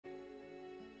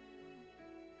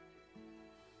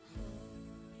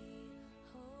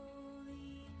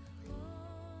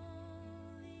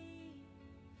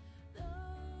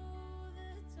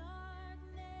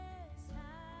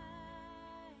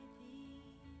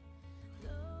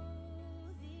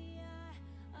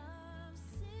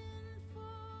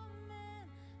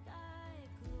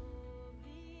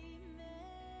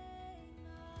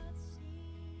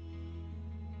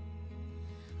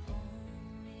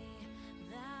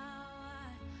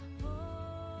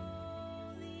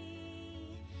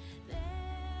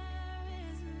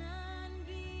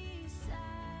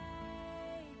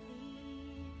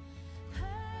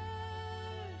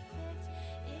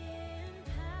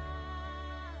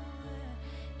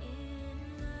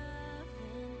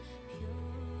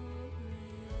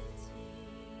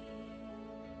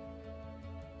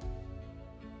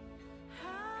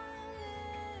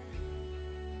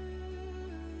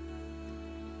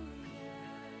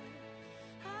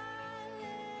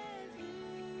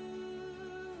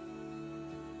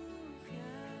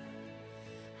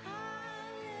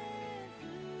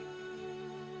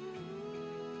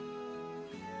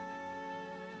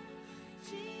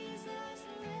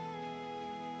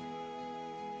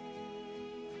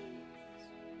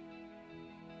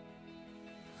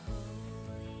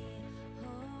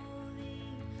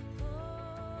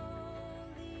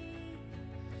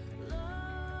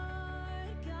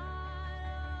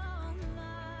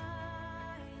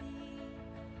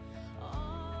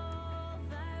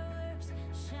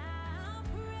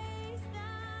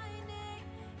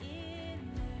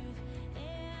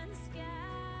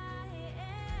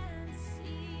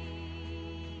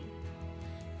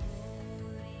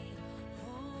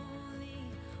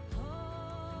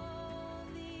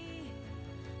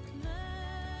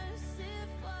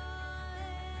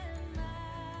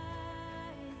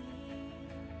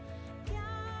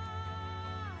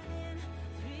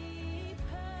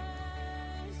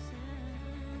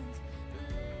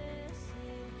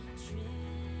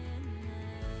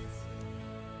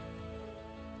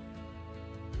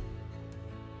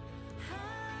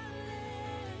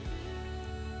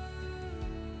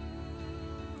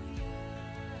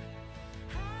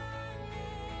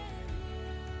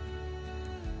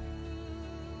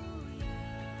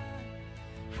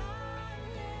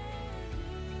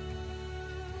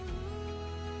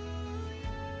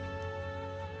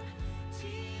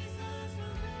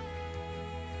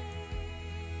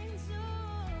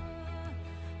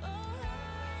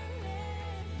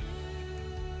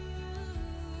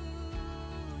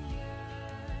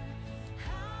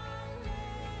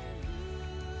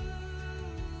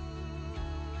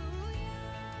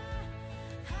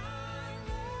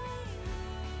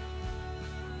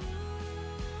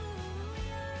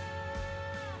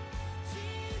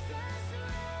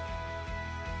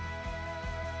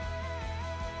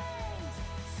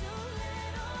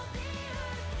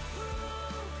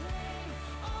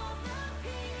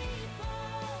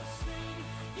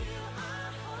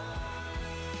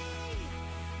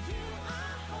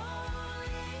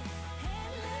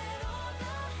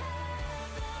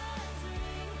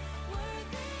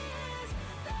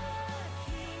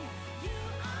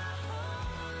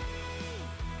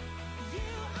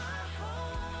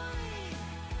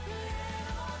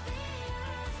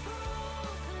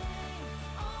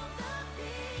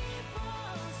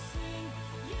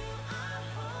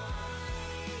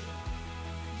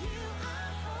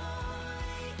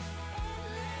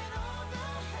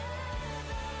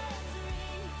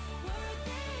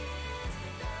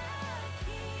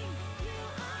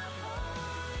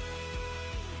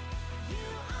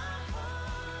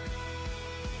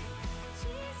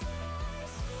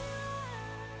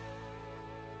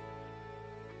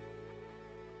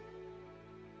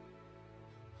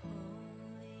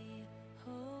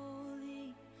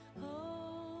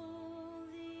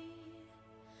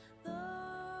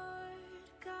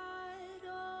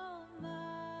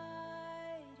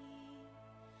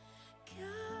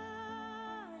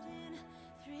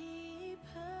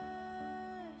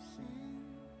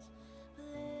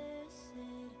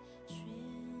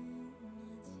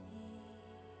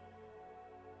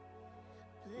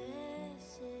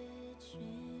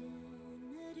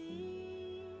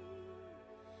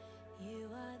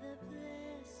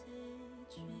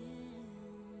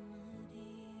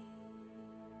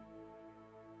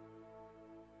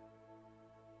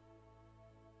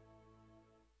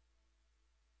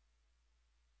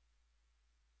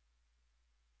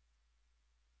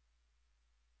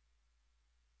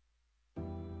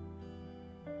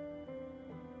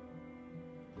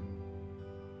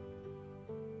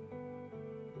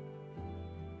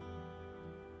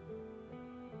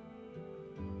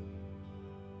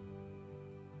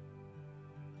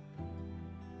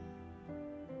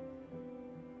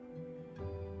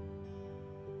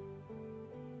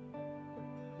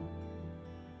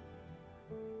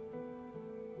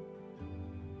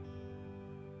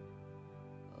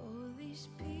these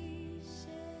pieces,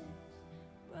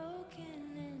 broken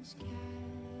and scattered,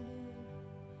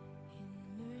 in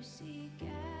mercy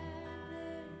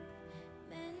gathered,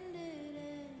 mended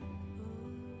and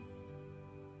whole,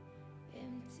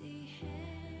 empty-handed,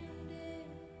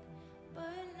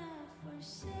 but not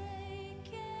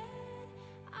forsaken.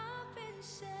 I've been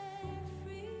set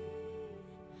free,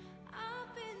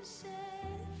 I've been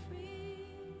set free.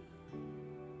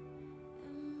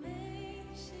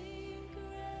 Amazing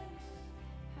grace,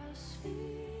 how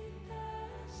sweet the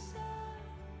sound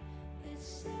that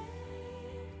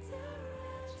saved a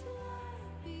wretch like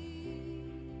me.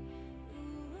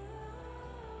 Ooh,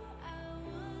 I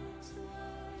once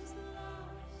was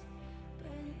lost,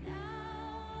 but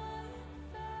now I'm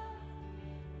found.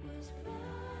 Was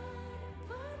blind,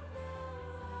 but now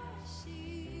I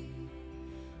see.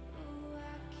 Oh, I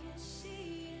can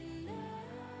see now.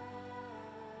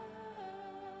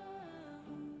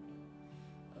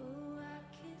 Oh, I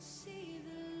can see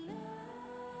the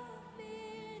love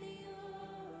in your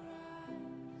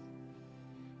eyes,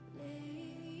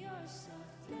 laying yourself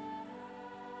down,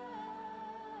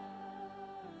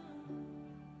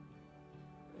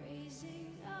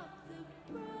 raising up the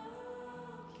broken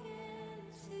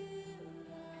to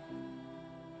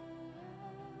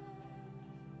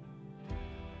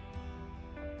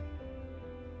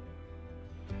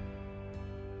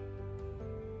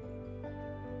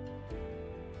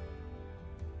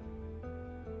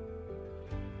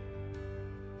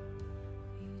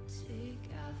You take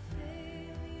our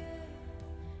failure,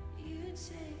 you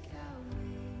take our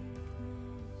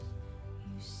weakness,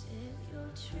 you set your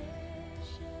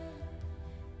treasure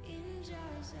in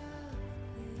jars of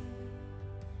clay.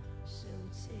 So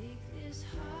take this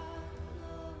heart,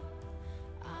 Lord,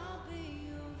 I'll be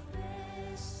your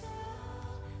vessel,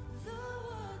 the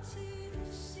world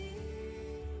to see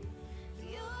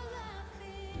your life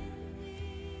in me.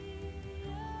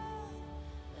 Oh,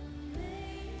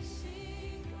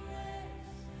 amazing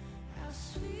grace, how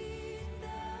sweet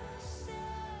the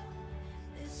sound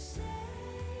that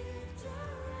saved a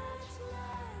wretch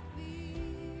like me.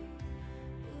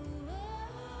 Ooh,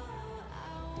 oh,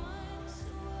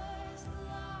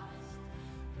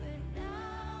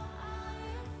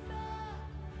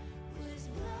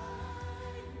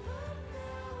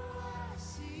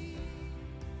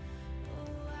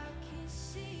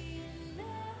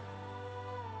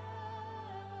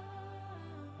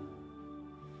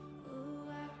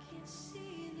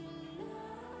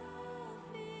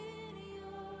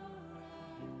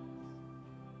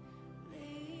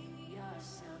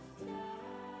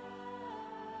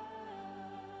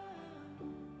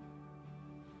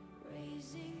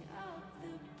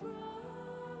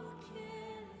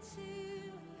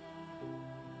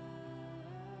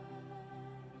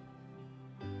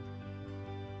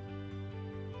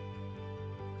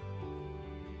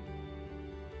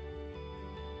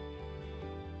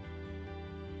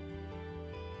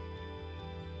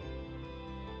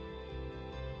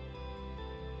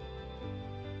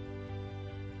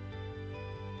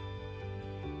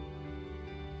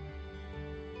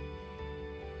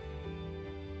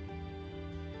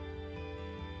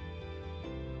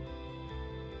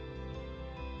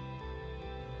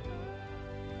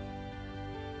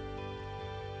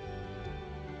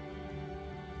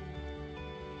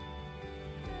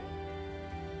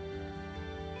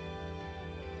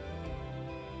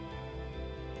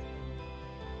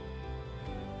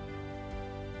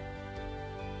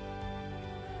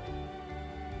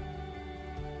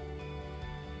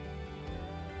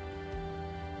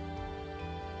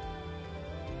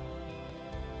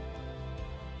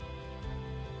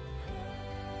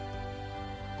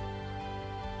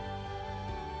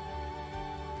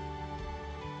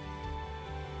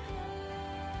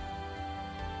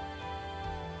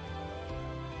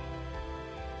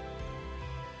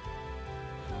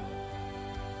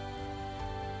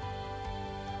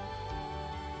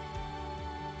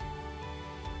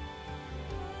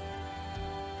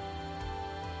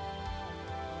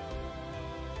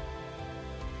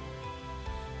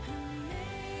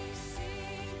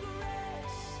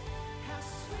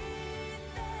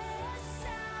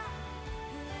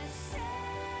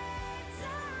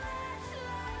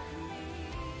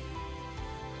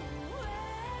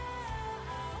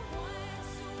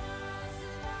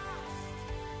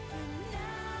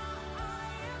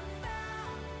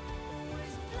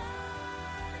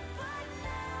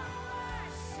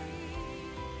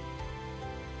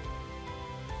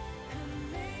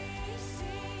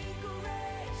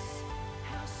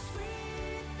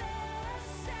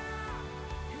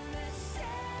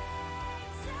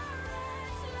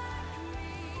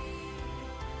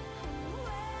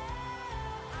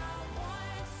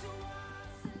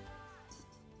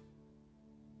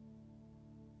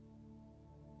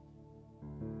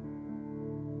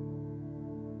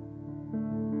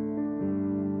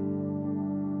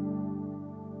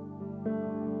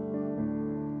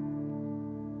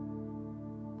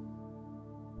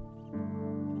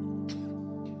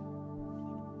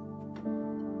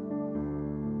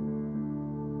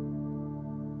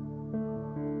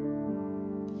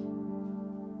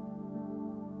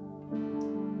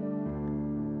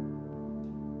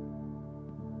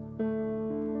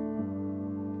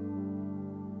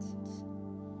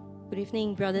 Good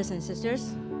evening, brothers and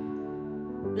sisters.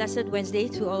 Blessed Wednesday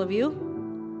to all of you.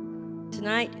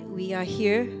 Tonight, we are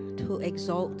here to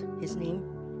exalt His name.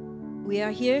 We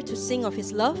are here to sing of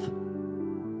His love,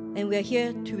 and we are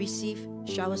here to receive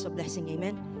showers of blessing.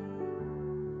 Amen.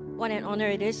 What an honor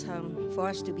it is for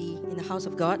us to be in the house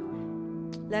of God.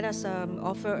 Let us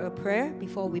offer a prayer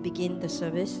before we begin the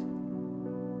service.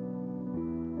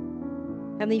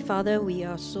 Heavenly Father, we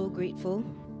are so grateful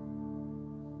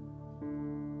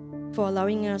for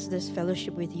allowing us this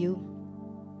fellowship with you.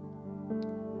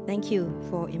 Thank you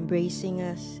for embracing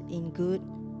us in good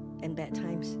and bad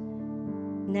times,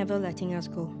 never letting us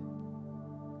go.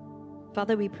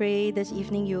 Father, we pray this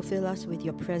evening you'll fill us with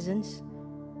your presence,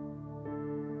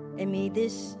 and may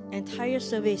this entire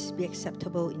service be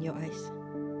acceptable in your eyes.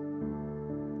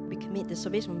 We commit the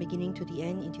service from beginning to the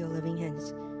end into your loving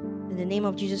hands. In the name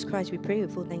of Jesus Christ, we pray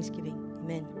with full thanksgiving.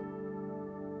 Amen.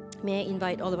 May I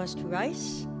invite all of us to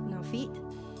rise on our feet.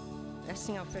 Let's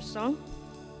sing our first song.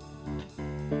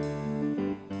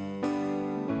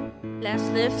 Let's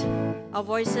lift our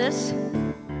voices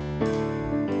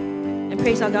and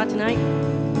praise our God tonight.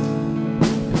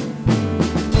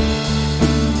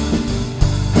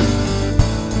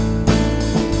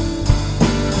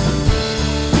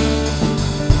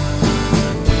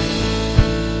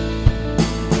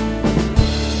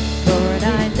 Lord,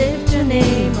 I lift your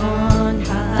name on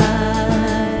high.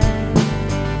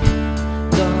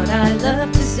 Lord, I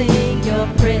love to sing your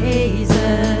praises.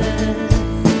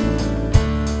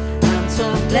 I'm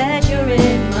so glad you're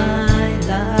in my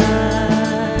life.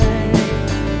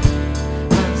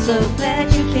 I'm so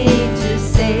glad you came to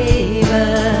save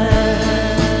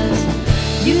us.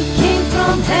 You came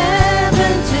from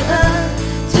heaven to earth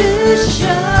to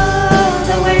show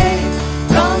the way,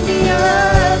 from the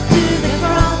earth to the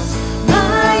cross,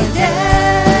 my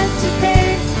debt to pay,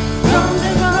 from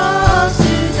the cross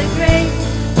to the grave,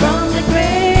 from the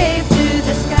grave to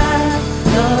the sky.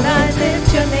 Lord, I lift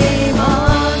your name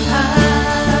on high.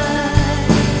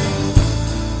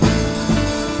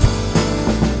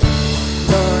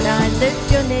 Lord, I lift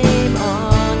your name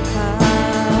on high.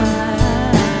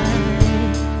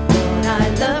 Lord, I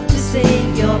love to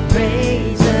sing your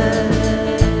praises.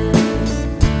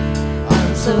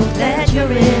 I'm so glad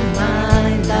you're in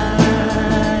my life.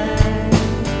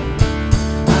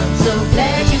 I'm so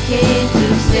glad you came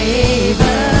to save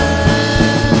us.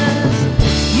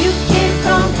 You came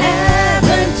from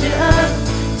heaven to earth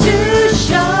to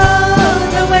show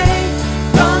the way,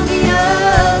 from the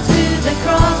earth to the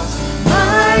cross,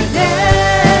 my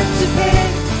debt to pay,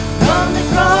 from the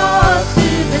cross to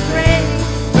the grave,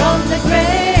 from the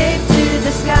grave to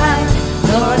the sky.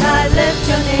 Lord, I lift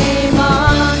your name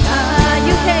on high.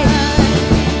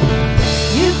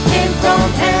 You came from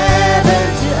heaven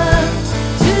to earth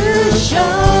to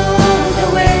show the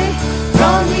way,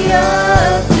 from the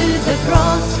earth to the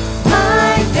cross,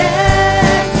 my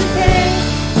debt to pay,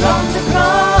 from the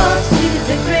cross to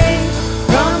the grave,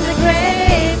 from the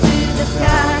grave to the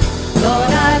sky.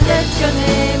 Lord, I lift your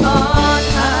name on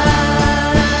high.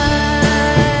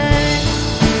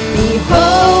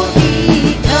 Behold,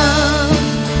 he comes,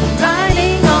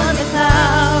 riding on the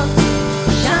clouds,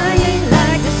 shining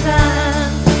like the sun,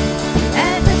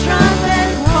 at the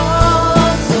trumpet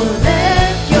call. So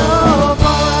lift your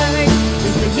voice,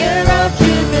 it's the year of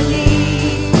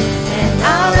Jubilee, and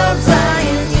out of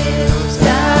Zion's hill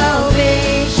salvation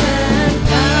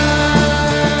comes.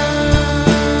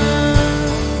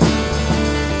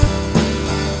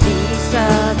 These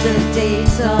are the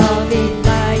days of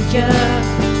Elijah,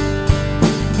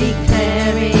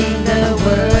 declaring the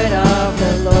word of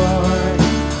the Lord.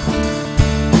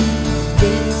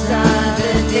 These are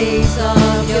the days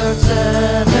of your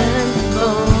servant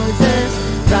Moses,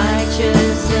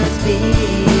 righteousness be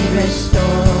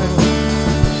restored.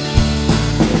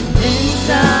 These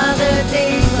are the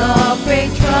days of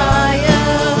great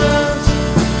trials,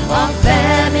 of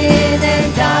famine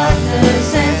and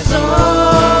darkness and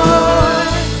sword.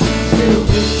 Still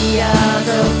we are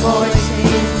the voice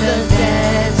in the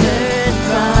desert,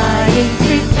 crying,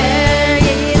 prepare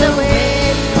ye the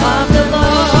way of the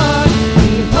Lord.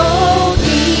 Behold,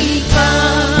 he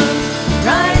comes,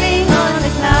 riding on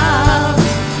the clouds,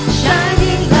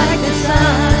 shining like the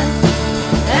sun,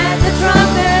 at the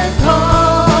trumpet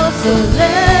call. So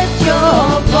lift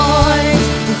your voice,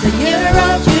 it's the year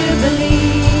of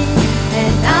Jubilee,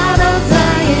 and out of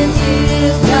Zion's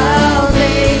hill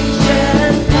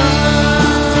salvation comes.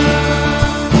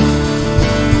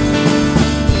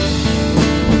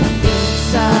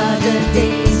 These are the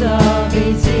days of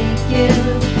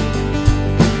Ezekiel,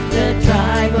 the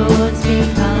dry bones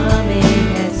becoming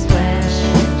as flesh.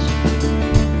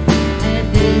 And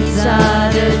these are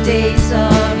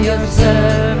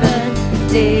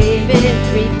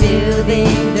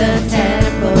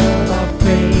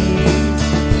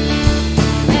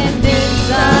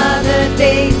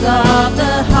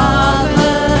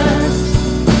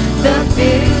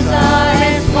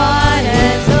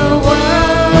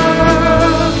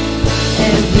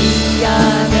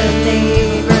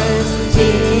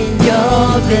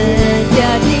heaven,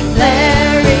 yeah,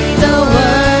 declaring the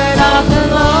word of the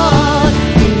Lord.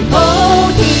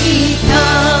 Behold, he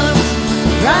comes,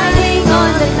 riding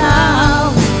on the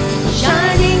clouds,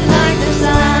 shining like the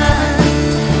sun,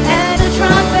 and the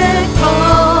trumpet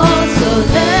calls. So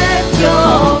let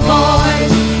your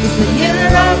voice is the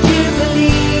year of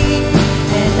Jubilee,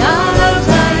 and out of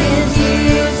Zion's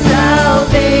hill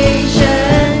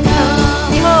salvation comes.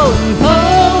 Behold,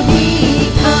 behold, he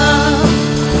comes,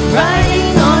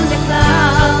 riding on the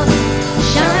clouds,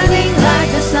 shining like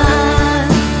the sun,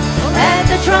 and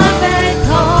the trumpet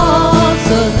calls.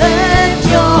 So let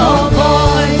your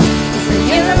voice is the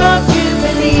year of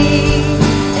Jubilee,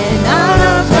 and out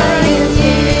of Zion's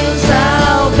hill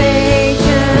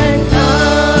salvation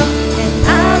comes, and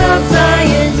out of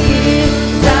Zion's hill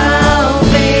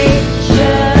salvation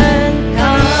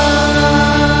comes.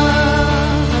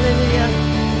 Hallelujah.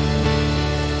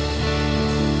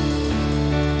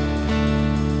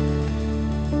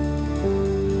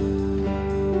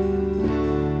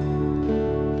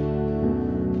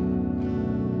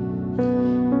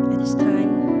 At this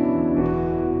time,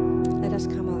 let us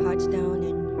calm our hearts down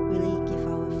and really give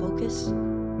our focus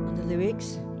on the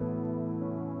lyrics.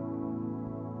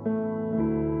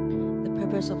 The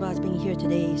purpose of us being here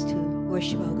today is to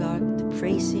worship our God, to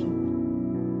praise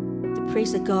Him, to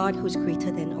praise the God who's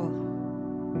greater than all.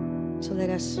 So let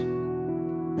us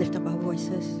lift up our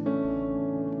voices.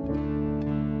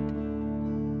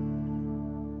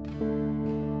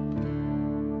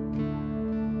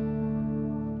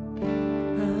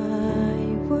 I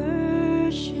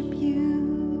worship you,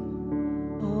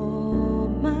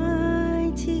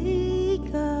 Almighty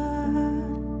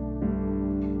God.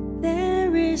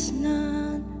 There is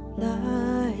none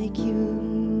like you.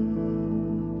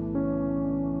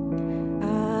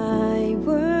 I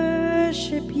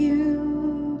worship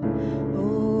you,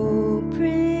 O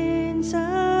Prince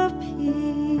of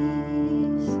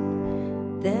Peace.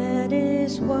 That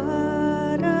is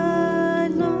what I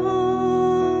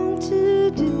long to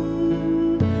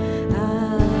do.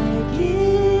 I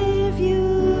give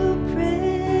you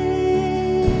praise,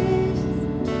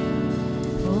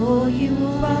 for you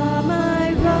are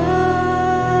my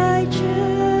righteousness.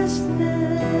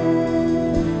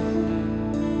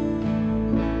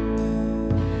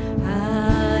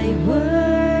 I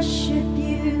worship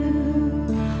you,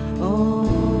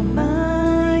 Almighty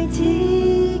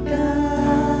God.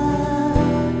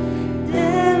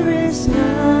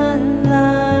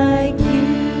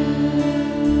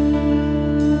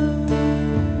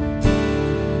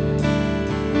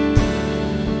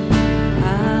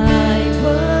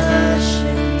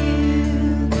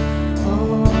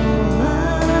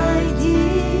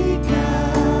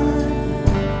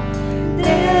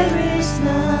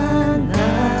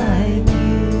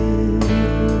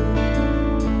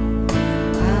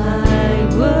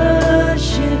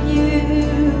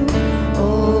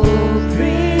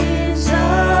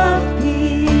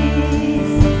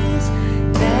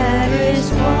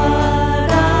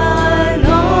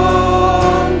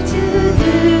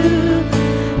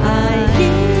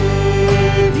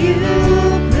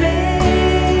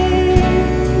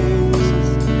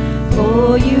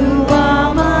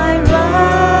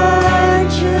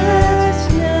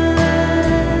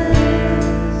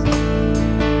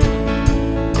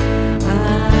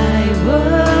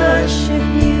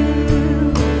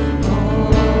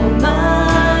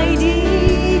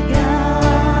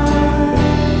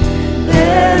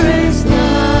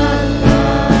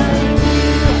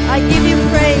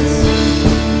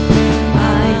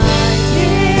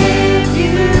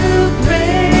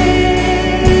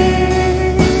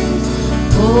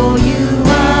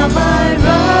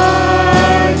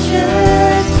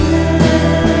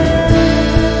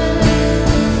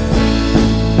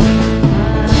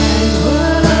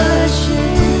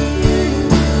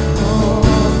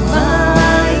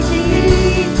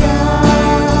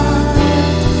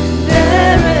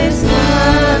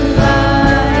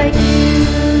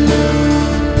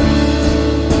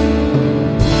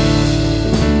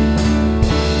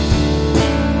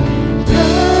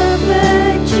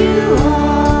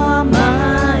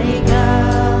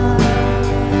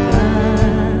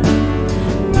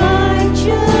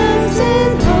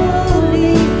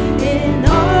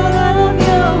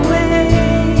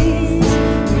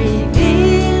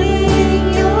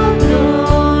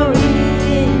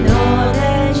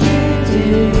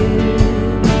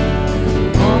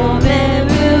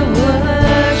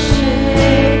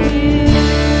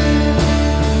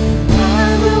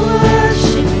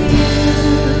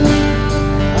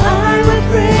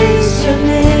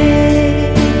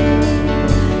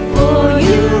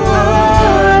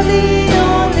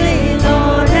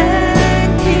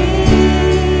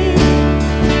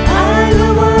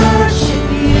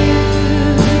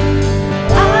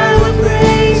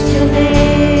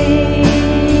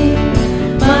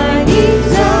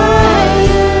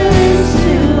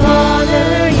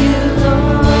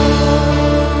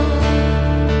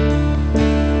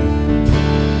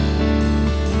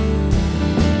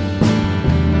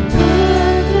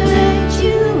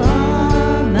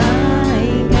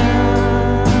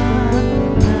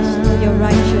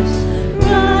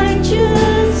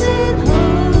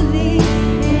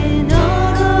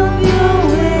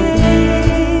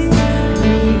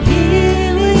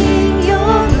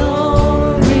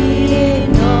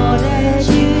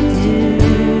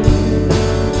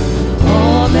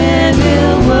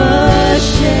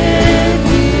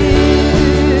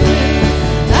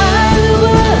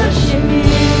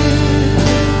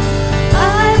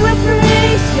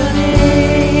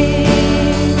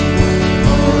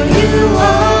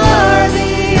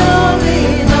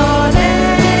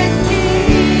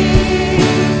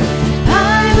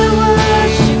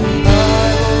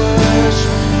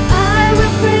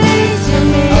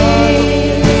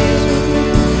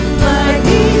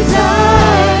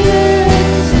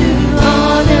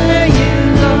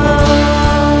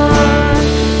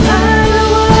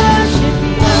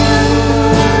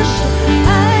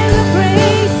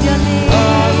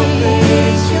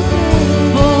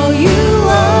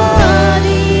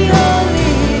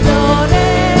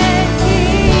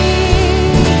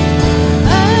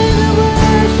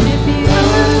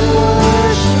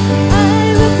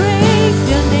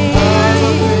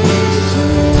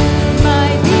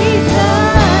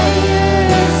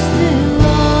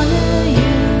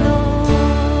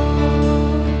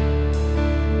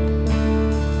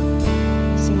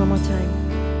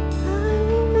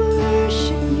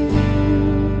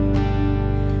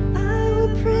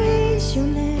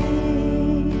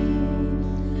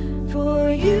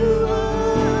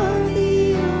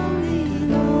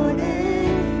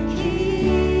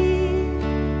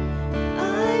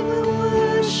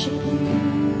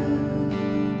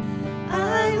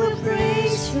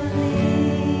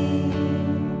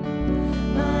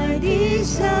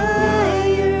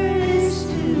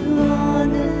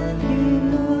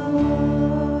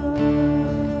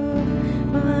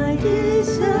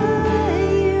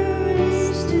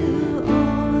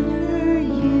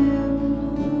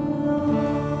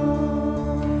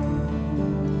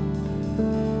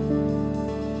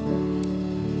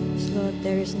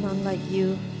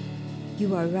 you.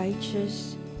 You are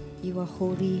righteous, you are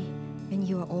holy, and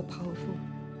you are all-powerful.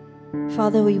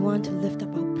 Father, we want to lift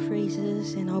up our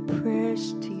praises and our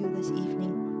prayers to you this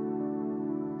evening.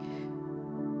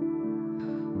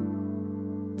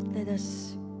 Let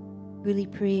us really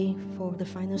pray for the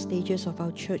final stages of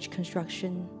our church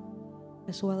construction,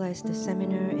 as well as the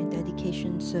seminar and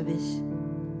dedication service.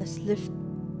 Let's lift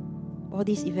all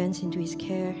these events into His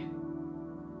care.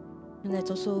 And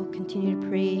let's also continue to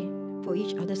pray for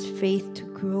each other's faith to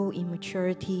grow in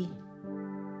maturity.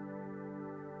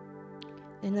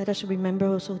 And let us remember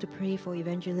also to pray for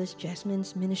Evangelist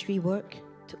Jasmine's ministry work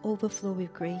to overflow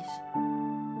with grace.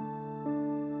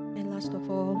 And last of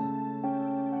all,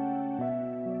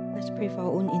 let's pray for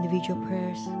our own individual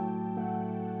prayers.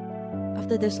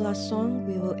 After this last song,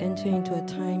 we will enter into a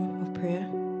time of prayer.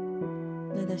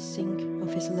 Let us sing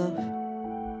of His love.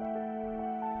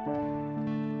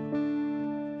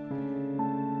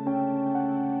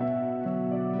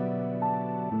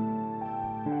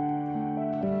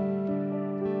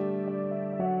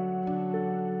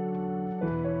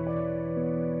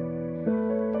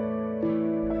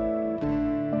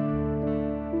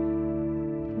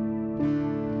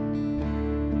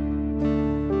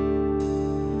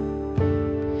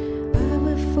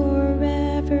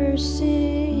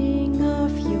 Sing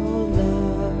of your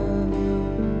love.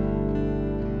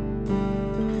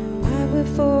 I will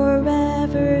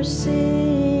forever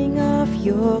sing of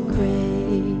your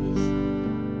grace.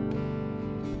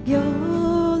 Your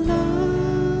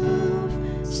love,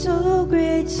 so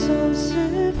great, so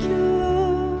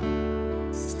secure,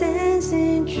 stands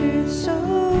in truth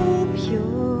so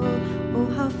pure. Oh,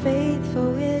 how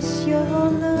faithful is your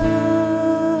love.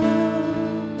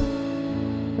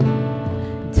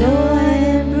 Though I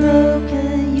am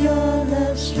broken, your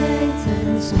love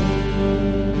strengthens me.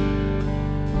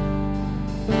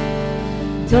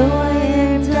 Though I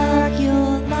am dark,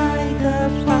 your light the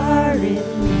fire in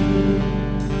me.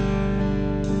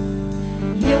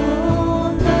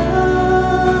 Your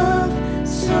love,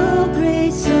 so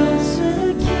great, so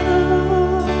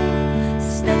secure,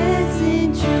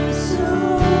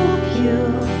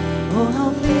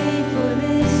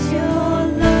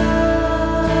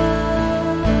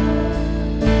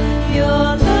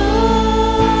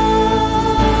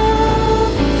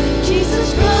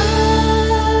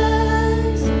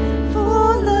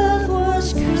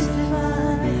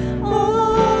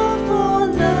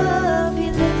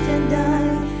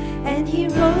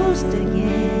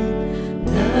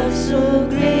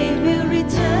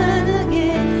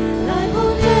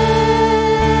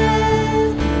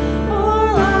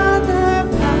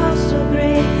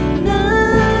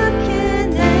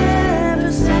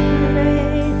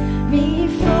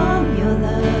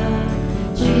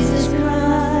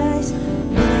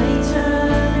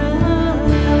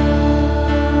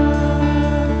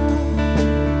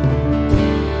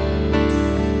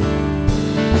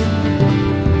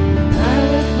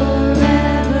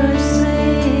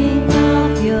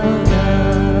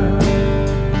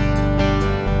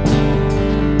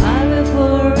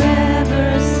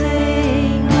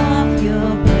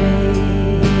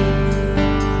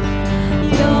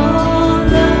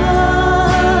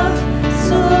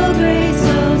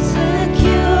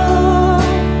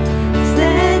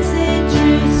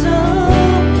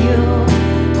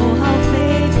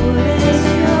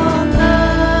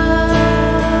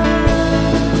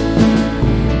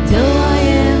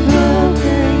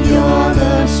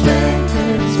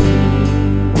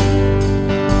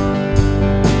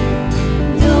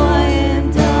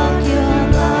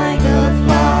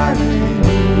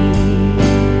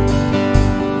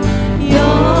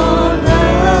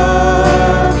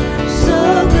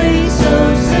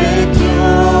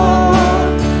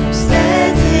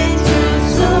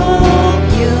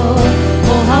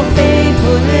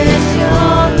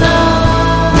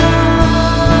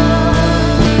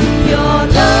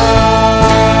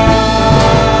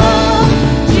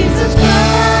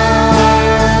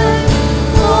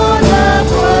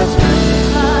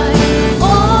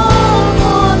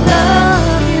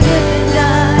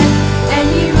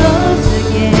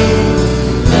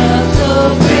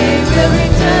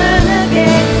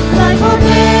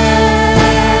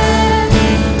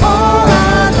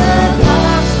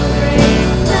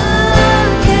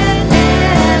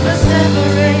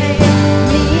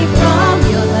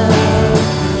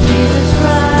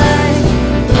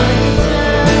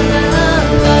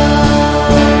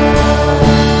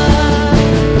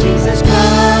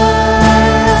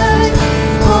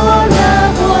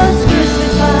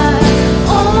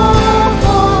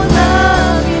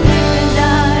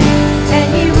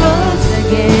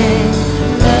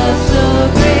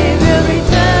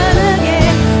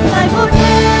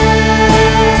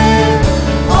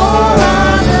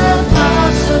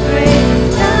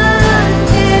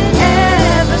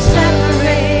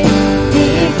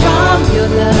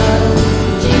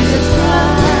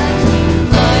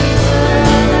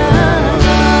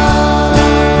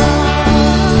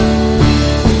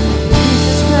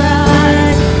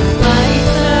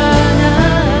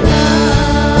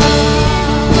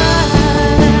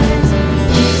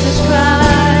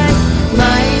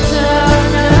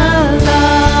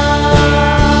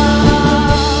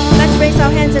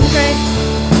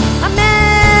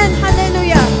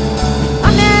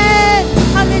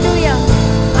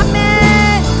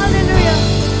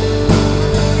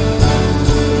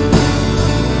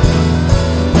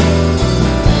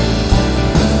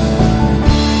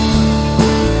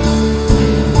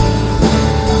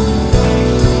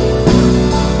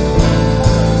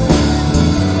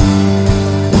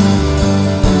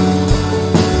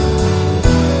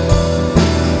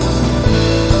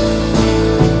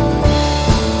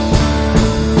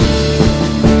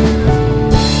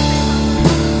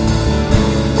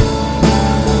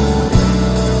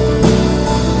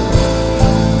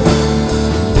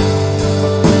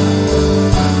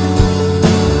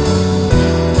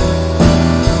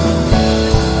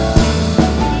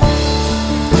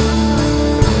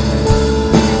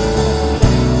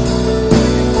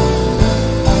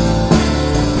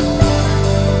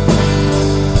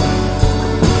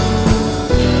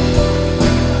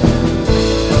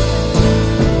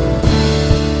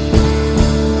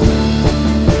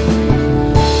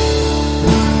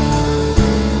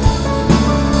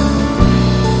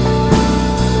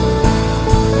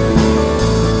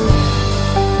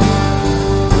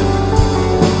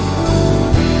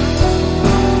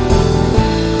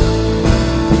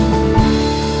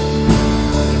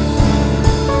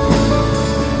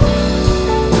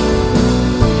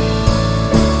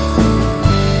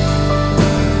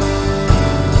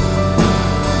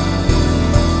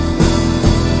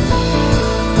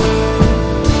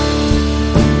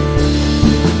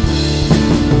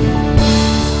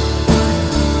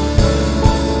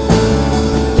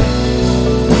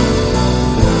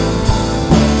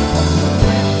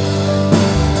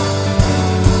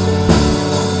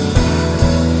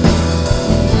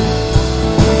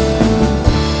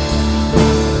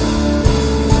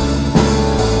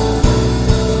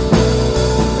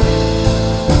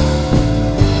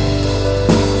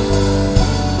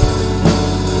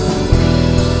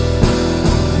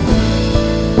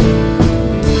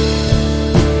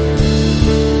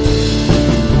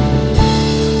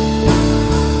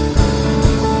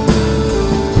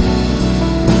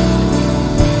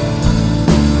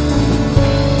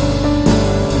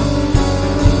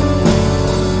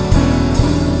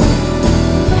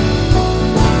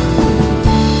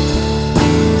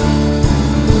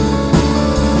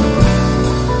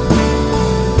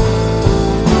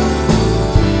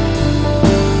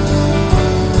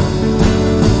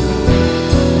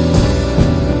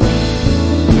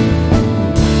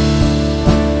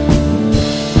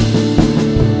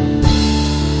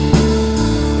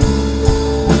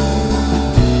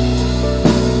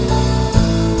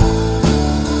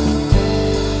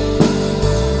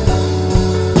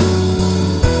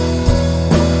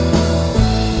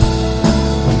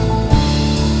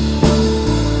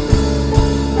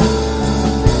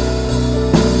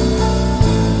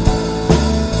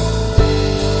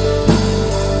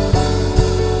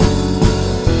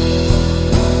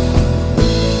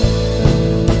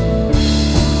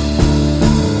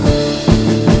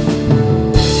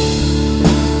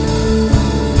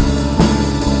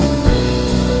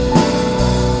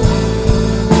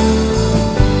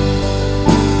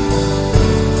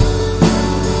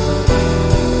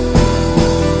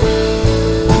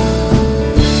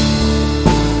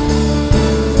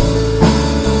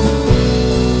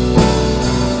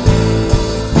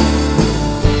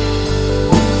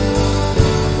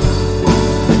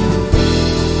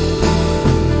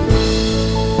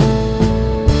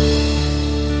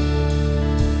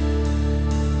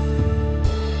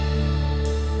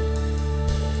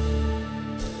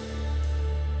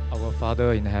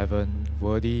 Father in heaven,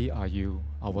 worthy are you,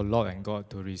 our Lord and God,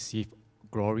 to receive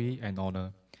glory and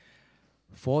honor.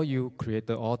 For you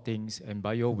created all things, and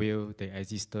by your will they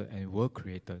existed and were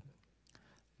created.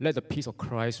 Let the peace of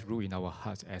Christ rule in our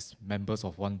hearts as members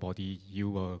of one body. You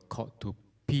were called to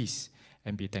peace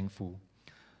and be thankful.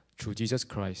 Through Jesus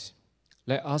Christ,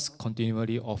 let us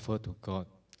continually offer to God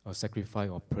a sacrifice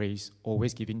of praise,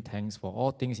 always giving thanks for all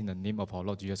things in the name of our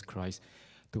Lord Jesus Christ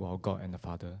to our God and the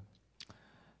Father.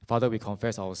 Father, we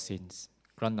confess our sins.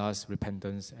 Grant us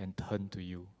repentance and turn to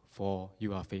you, for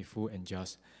you are faithful and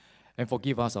just. And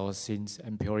forgive us our sins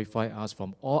and purify us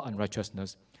from all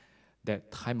unrighteousness, that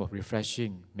time of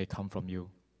refreshing may come from you.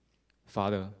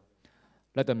 Father,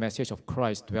 let the message of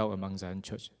Christ dwell among Zion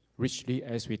Church, richly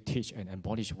as we teach and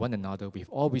admonish one another with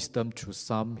all wisdom through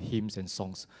psalms, hymns, and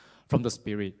songs from the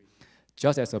Spirit.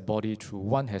 Just as a body through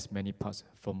one has many parts,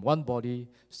 from one body,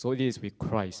 so it is with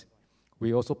Christ.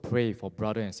 We also pray for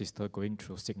brother and sister going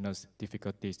through sickness,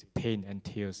 difficulties, pain, and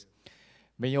tears.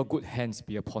 May your good hands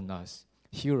be upon us.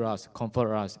 Heal us,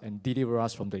 comfort us, and deliver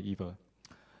us from the evil.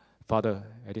 Father,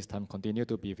 at this time, continue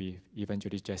to be with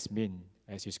Evangelist Jasmine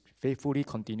as you faithfully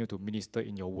continue to minister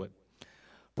in your word.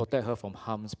 Protect her from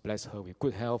harms, bless her with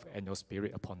good health and your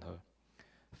spirit upon her.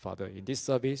 Father, in this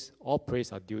service, all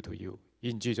praise are due to you.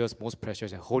 In Jesus' most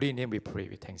precious and holy name we pray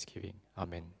with thanksgiving.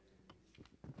 Amen.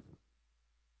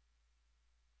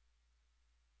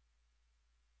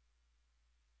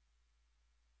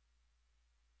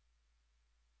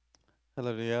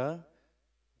 Hallelujah.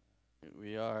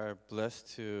 We are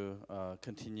blessed to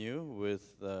continue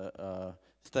with the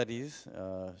studies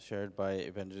shared by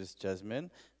Evangelist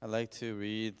Jasmine. I'd like to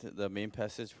read the main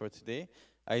passage for today,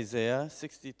 Isaiah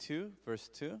 62, verse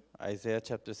 2. Isaiah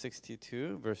chapter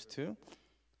 62, verse 2.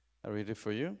 I'll read it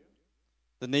for you.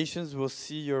 The nations will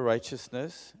see your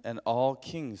righteousness, and all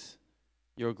kings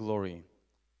your glory.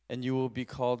 And you will be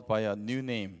called by a new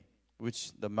name,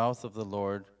 which the mouth of the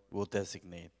Lord will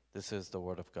designate. This is the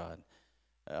word of God.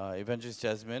 Evangelist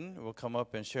Jasmine will come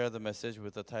up and share the message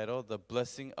with the title, The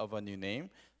Blessing of a New Name.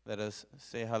 Let us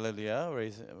say hallelujah.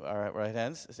 Raise our right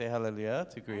hands. Say hallelujah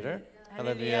to greet her.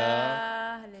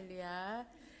 할렐루야, 할렐루야.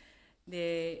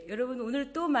 네, 여러분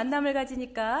오늘 또 만남을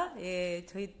가지니까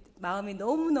저희 마음이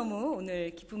너무너무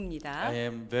오늘 기쁩니다. I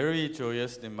am very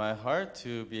joyous in my heart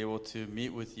to be able to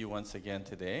meet with you once again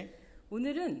today.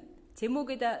 오늘은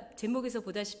제목에서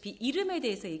보다시피 이름에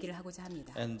대해서 얘기를 하고자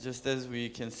합니다. And just as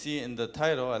we can see in the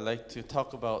title, I'd like to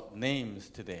talk about names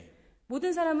today.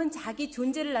 모든 사람은 자기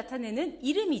존재를 나타내는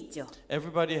이름이 있죠.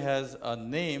 Everybody has a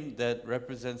name that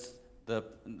represents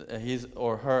his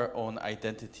or her own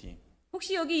identity.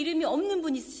 혹시 여기 이름이 없는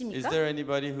분 Is 있으십니까? there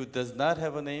anybody who does not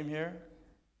have a name here?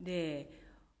 네,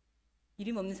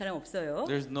 이름 없는 사람 없어요.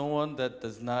 There's no one that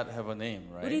does not have a name,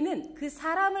 right? 우리는 그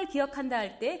사람을 기억한다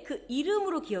할 때 그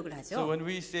이름으로 기억을 하죠. So when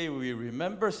we say we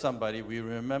remember somebody, we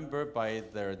remember by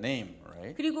their name,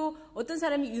 right? 그리고 어떤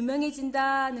사람이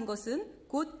유명해진다는 것은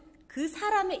곧 그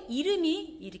사람의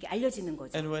이름이 이렇게 알려지는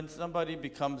거죠. And when somebody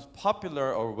becomes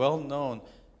popular or well known,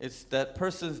 it's that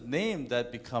person's name that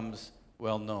becomes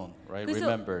well known, right? 그래서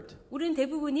Remembered. 우리는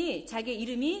대부분이 자기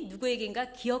이름이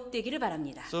누구에겐가 기억되기를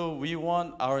바랍니다. So we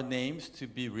want our names to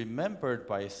be remembered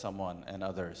by someone and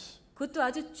others. 그것도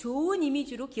아주 좋은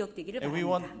이미지로 기억되기를 And we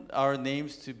바랍니다. want our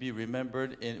names to be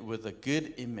remembered with a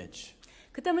good image.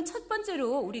 그렇다면 첫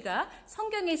번째로 우리가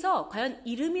성경에서 과연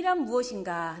이름이란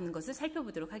무엇인가 하는 것을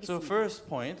살펴보도록 So 하겠습니다. first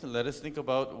point, let us think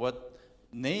about what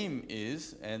name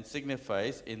is and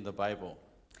signifies in the Bible.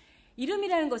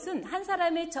 이름이라는 것은 한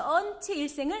사람의 전체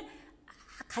일생을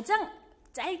가장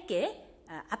짧게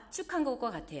압축한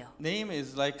것과 같아요. Name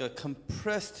is like a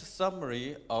compressed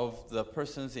summary of the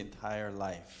person's entire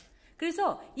life.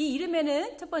 그래서 이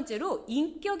이름에는 첫 번째로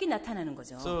인격이 나타나는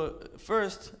거죠. So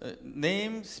first,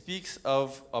 name speaks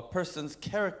of a person's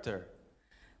character.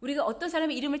 우리가 어떤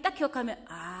사람의 이름을 딱 기억하면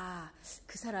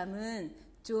그 사람은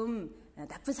좀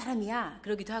나쁜 사람이야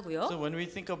그러기도 하고요. So when we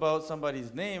think about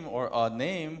somebody's name or a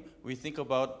name, we think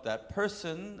about that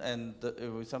person, and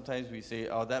sometimes we say,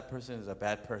 "Oh, that person is a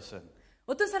bad person."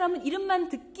 어떤 사람은 이름만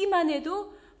듣기만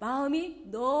해도 마음이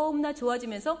너무나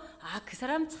좋아지면서 그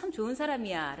사람 참 좋은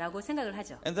사람이야라고 생각을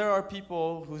하죠. And there are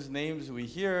people whose names we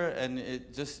hear, and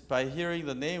just by hearing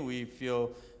the name, we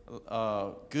feel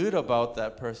good about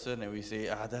that person, and we say,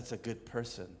 that's a good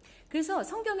person. 그래서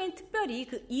성경엔 특별히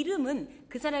그 이름은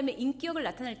그 사람의 인격을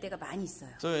나타낼 때가 많이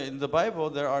있어요. So in the Bible,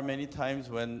 there are many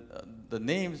times when the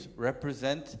names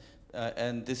represent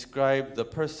and describe the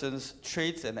person's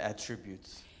traits and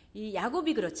attributes. 이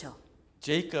야곱이 그렇죠.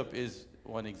 Jacob is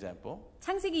one example.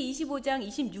 창세기 25장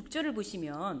 26절을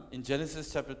보시면 In Genesis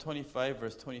chapter 25,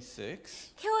 verse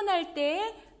 26, 태어날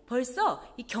때 벌써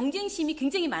이 경쟁심이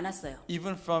굉장히 많았어요.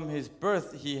 Even from his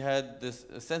birth, he had this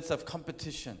sense of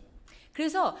competition.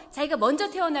 그래서 자기가 먼저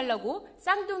태어나려고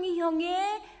쌍둥이 형의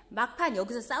막판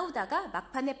여기서 싸우다가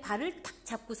막판에 발을 탁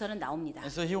잡고서는 나옵니다.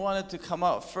 And so he wanted to come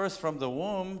out first from the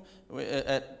womb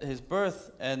at his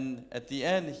birth, and at the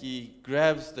end he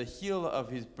grabs the heel of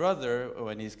his brother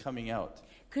when he's coming out.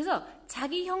 그래서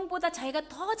자기 형보다 자기가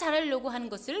더 잘하려고 하는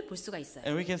것을 볼 수가 있어요.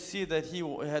 And we can see that he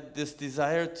had this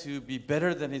desire to be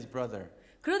better than his brother.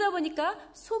 그러다 보니까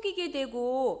속이게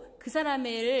되고 그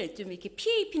사람을 좀 이렇게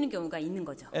피해 입히는 경우가 있는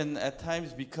거죠. And at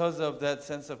times, because of that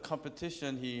sense of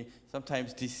competition, he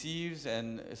sometimes deceives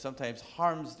and sometimes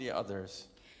harms the others.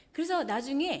 그래서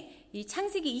나중에 이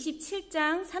창세기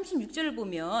 27장 36절을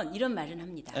보면 이런 말을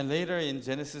합니다. And later in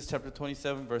Genesis chapter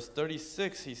 27, verse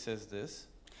 36, he says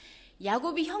this.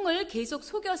 야곱이 형을 계속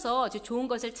속여서 좋은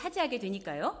것을 차지하게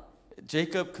되니까요.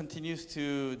 Jacob continues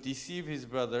to deceive his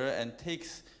brother and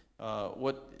takes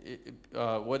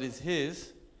what is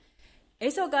his.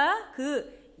 에서가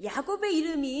그 야곱의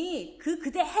이름이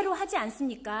그대로 하지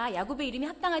않습니까? 야곱의 이름이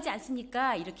합당하지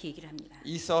않습니까? 이렇게 얘기를 합니다.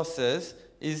 Esau says,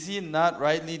 "Is he not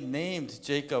rightly named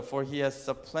Jacob? For he has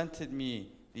supplanted me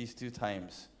these 2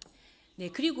 times." 네,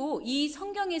 그리고 이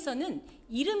성경에서는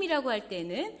이름이라고 할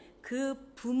때는 그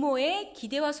부모의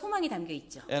기대와 소망이 담겨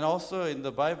있죠. And also in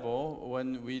the Bible,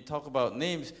 when we talk about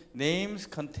names, names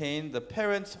contain the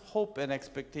parents' hope and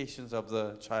expectations of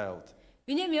the child.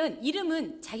 왜냐하면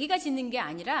이름은 자기가 짓는 게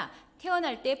아니라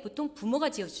태어날 때 보통 부모가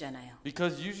지어주잖아요.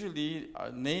 Because usually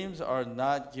names are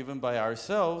not given by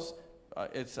ourselves,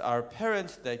 it's our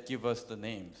parents that give us the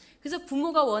names. 그래서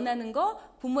부모가 원하는 거,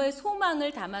 부모의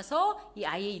소망을 담아서 이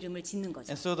아이의 이름을 짓는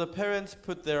거죠. And so the parents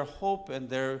put their hope and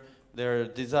their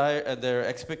desire and their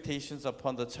expectations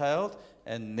upon the child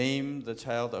and name the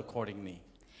child accordingly.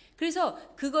 그래서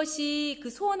그것이 그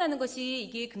소원하는 것이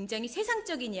이게 굉장히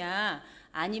세상적이냐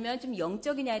아니면 좀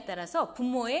영적이냐에 따라서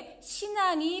부모의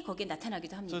신앙이 거기에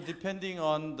나타나기도 합니다. So depending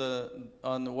on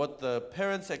what the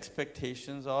parents'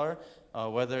 expectations are,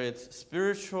 whether it's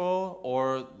spiritual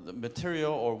or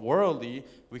material or worldly,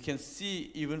 we can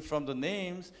see even from the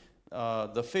names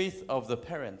the faith of the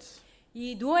parents.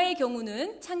 이 노아의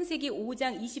경우는 창세기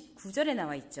 5장 29절에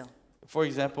나와 있죠. For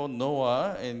example,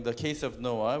 Noah, in the case of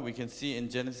Noah, we can see in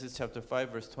Genesis chapter 5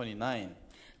 verse 29.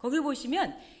 거기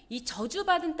보시면 이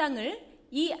저주받은 땅을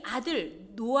이 아들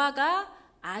노아가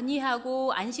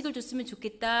안위하고 안식을 줬으면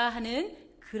좋겠다 하는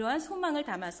그러한 소망을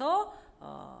담아서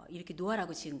이렇게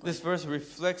노아라고 지은 거예요. This verse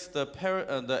reflects the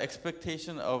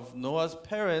expectation of Noah's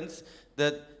parents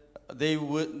that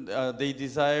they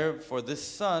desire for this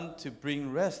son to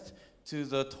bring rest to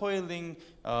the toiling,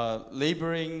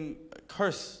 laboring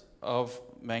curse of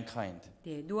mankind.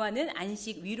 네, 노아는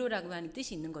안식 위로라고 하는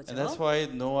뜻이 있는 거죠. And that's why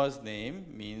Noah's name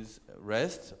means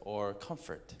rest or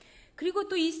comfort. 그리고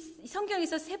또 이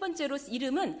성경에서 세 번째로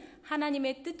이름은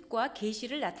하나님의 뜻과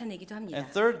계시를 나타내기도 합니다.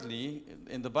 And thirdly,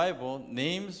 in the Bible,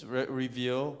 names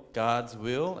reveal God's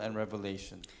will and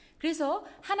revelation. 그래서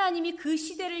하나님이 그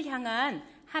시대를 향한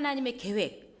하나님의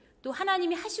계획, 또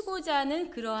하나님이 하시고자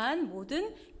하는 그러한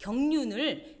모든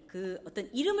경륜을 그 어떤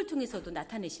이름을 통해서도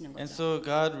나타내시는 And 거죠. so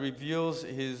God reveals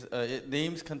his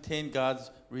names contain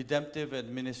God's redemptive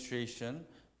administration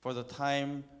for the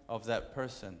time of that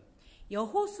person.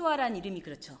 여호수아라는 이름이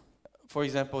그렇죠. For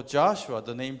example, Joshua,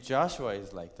 the name Joshua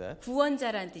is like that.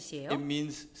 구원자라는 뜻이에요. It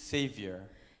means savior.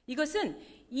 이것은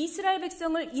이스라엘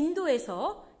백성을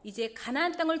인도해서 이제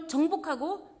가나안 땅을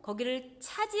정복하고 거기를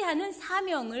차지하는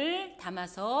사명을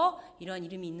담아서 이런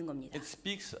이름이 있는 겁니다. It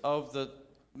speaks of the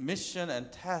mission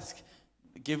and task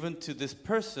given to this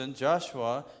person,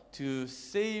 Joshua, to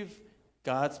save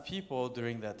God's people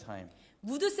during that time.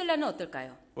 무드셀라는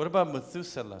어떨까요? What about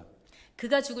Methuselah?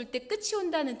 그가 죽을 때 끝이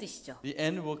온다는 뜻이죠. The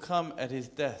end will come at his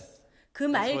death. 그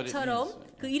That's what it 말처럼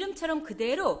means. 그 이름처럼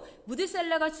그대로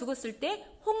무드셀라가 죽었을 때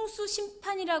홍수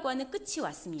심판이라고 하는 끝이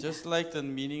왔습니다. Just like the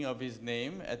meaning of his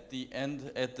name, at the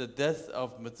end, at the death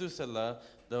of Methuselah,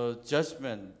 the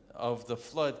judgment of the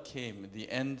flood came. The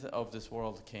end of this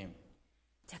world came.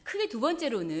 자, 크게 두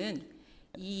번째로는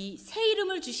이 새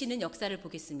이름을 주시는 역사를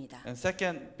보겠습니다. And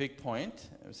second big point,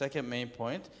 second main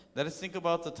point, let us think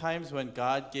about the times when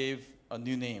God gave a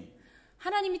new name.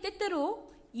 하나님이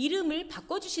때때로 이름을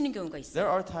바꿔주시는 경우가 있어요. There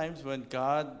are times when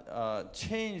God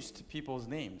changed people's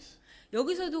names.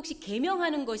 여기서도 혹시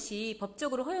계명하는 것이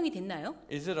법적으로 허용이 됐나요?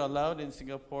 Is it allowed in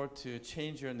Singapore to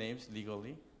change your names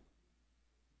legally?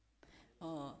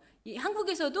 이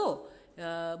한국에서도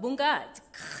뭔가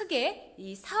크게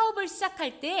이 사업을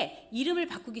시작할 때 이름을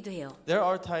바꾸기도 해요. There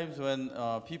are times when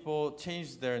people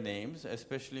change their names,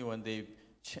 especially when they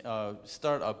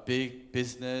start a big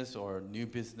business or new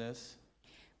business.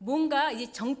 뭔가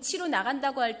이제 정치로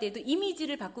나간다고 할 때도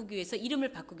이미지를 바꾸기 위해서 이름을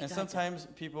And 바꾸기도 하죠. sometimes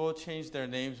people change their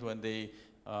names when they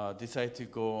decide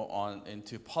to go on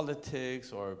into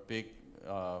politics or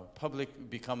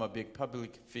become a big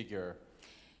public figure.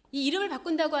 이 이름을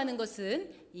바꾼다고 하는 것은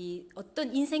이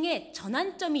어떤 인생의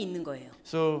전환점이 있는 거예요.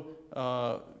 So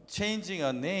changing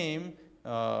a name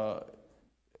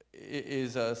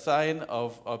is a sign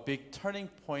of a big turning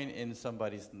point in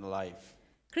somebody's life.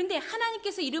 그런데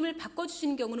하나님께서 이름을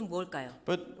바꿔주시는 경우는 무엇일까요?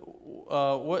 But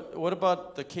what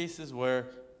about the cases where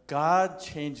God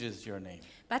changes your name?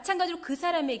 마찬가지로 그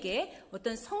사람에게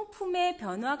어떤 성품의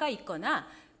변화가 있거나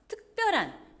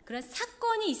특별한 그런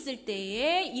사건이 있을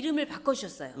때에 이름을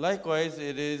바꿔주셨어요. Likewise,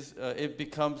 it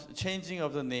becomes changing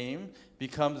of the name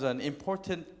becomes an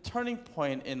important turning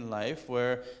point in life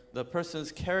where the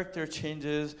person's character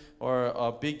changes or a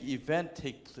big event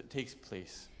takes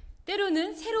place.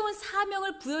 때로는 새로운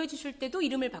사명을 부여해 주실 때도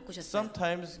이름을 바꾸셨어요.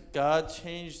 Sometimes God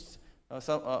changed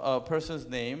a person's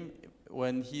name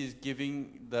when He's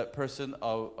giving that person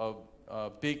a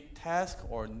big task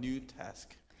or new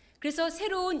task. 그래서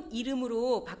새로운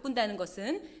이름으로 바꾼다는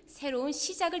것은 새로운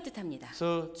시작을 뜻합니다.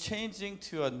 So changing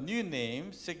to a new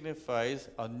name signifies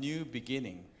a new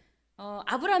beginning.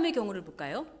 아브라함의 경우를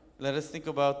볼까요? Let us think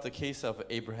about the case of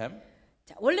Abraham.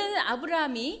 자, 원래는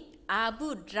아브라함이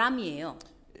아브람이에요.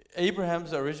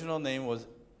 Abraham's original name was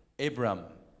Abram.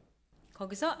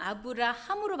 거기서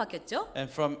아브라함으로 바뀌었죠.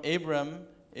 And from Abram,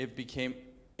 it became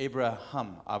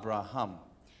Abraham.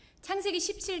 창세기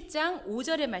 17장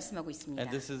 5절에 말씀하고 있습니다. And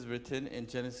this is written in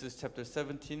Genesis chapter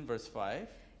 17, verse 5.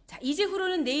 자,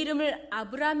 이제후로는 내 이름을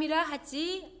아브람이라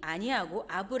하지 아니하고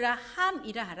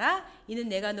아브라함이라 하라. 이는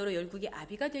내가 너로 열국의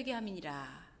아비가 되게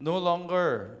함이니라. No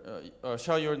longer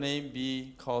shall your name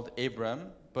be called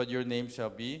Abram, but your name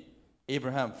shall be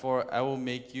Abraham, for I will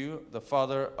make you the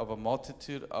father of a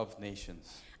multitude of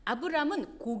nations.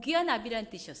 아브람은 고귀한 아비라는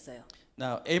뜻이었어요.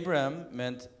 Now, Abraham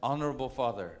meant honorable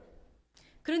father.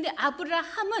 그런데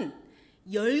아브라함은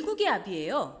열국의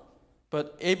아비예요.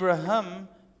 But Abraham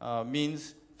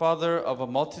means father of a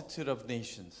multitude of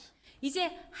nations. 이제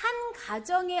한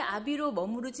가정의 아비로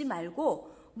머무르지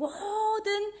말고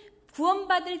모든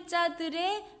구원받을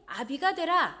자들의 아비가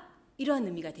되라. 이런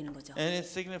의미가 되는 거죠. And it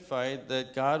signified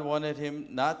that God wanted him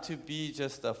not to be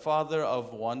just the father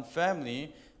of one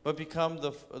family, but become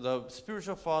the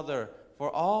spiritual father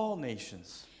for all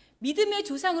nations. 믿음의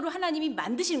조상으로 하나님이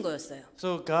만드신 거였어요.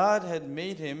 So God had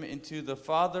made him into the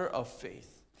father of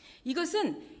faith.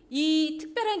 이것은 이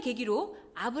특별한 계기로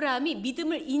아브라함이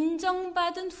믿음을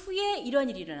인정받은 후에 이런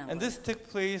일이 일어난 And 거예요. this took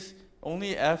place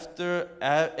only after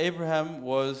Abraham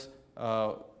was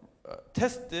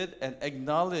tested and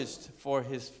acknowledged for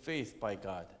his faith by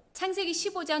God. 창세기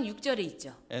 15장 6절에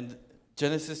있죠. And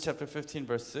Genesis chapter 15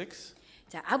 verse 6.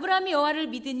 자, 아브라함이 여호와를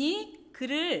믿으니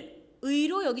그를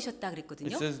의로 여기셨다 It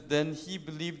그랬거든요. says then he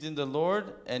believed in the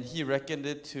Lord and he reckoned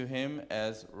it to him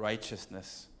as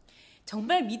righteousness.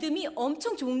 정말 믿음이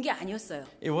엄청 좋은 게 아니었어요.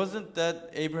 It wasn't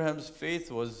that Abraham's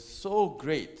faith was so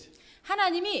great.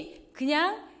 하나님이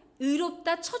그냥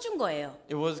의롭다 쳐준 거예요.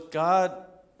 It was God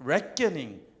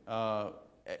reckoning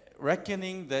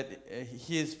that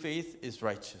his faith is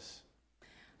righteous.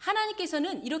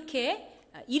 하나님께서는 이렇게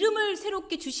이름을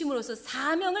새롭게 주심으로써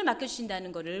사명을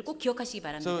맡겨주신다는 것을 꼭 기억하시기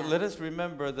바랍니다. So let us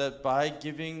remember that by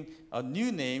giving a new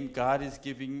name, God is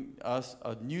giving us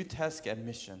a new task and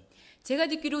mission. 제가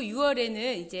듣기로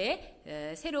 6월에는 이제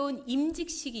새로운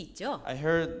임직식이 있죠. I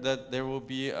heard that there will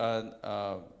be an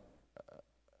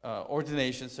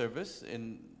ordination service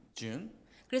in June.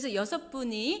 그래서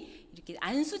 6분이 이렇게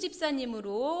안수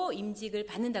집사님으로 임직을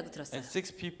받는다고 들었어요. And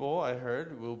 6 people, I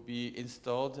heard, will be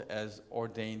installed as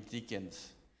ordained deacons.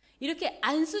 이렇게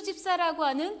안수 집사라고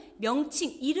하는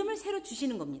명칭, 이름을 새로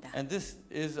주시는 겁니다. And this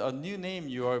is a new name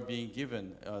you are being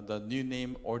given, the new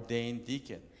name ordained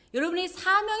deacon. 여러분의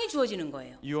사명이 주어지는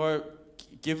거예요. You are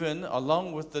given,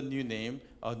 along with the new name,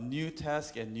 a new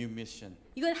task and new mission.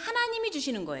 이건 하나님이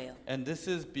주시는 거예요. And this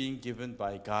is being given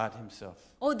by God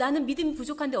Himself. 나는 믿음이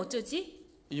부족한데 어쩌지?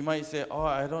 You might say, "Oh,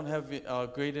 I don't have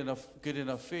good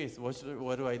enough faith. What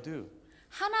do I do?"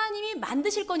 하나님이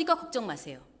만드실 거니까 걱정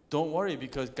마세요. Don't worry,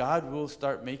 because God will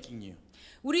start making you.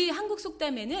 우리 한국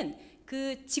속담에는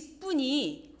그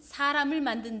직분이 사람을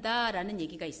만든다라는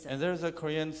얘기가 있어요. And there's a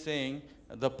Korean saying,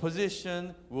 "The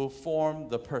position will form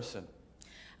the person."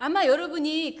 아마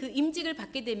여러분이 그 임직을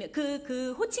받게 되면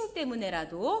그 호칭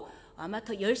때문에라도 아마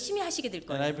더 열심히 하시게 될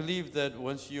And I 거예요. believe that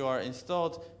once you are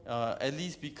installed, at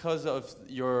least because of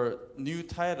your new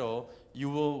title, you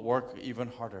will work even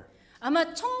harder.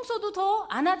 아마 청소도 더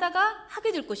안 하다가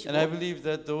하게 될 것이고 And I believe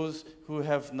that those who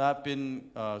have not been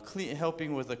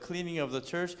helping with the cleaning of the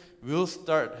church will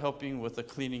start helping with the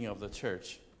cleaning of the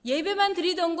church. 예배만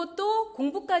드리던 것도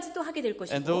공부까지도 하게 될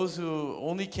And 것이고 those who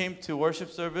only came to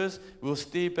worship service will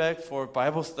stay back for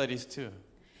Bible studies too.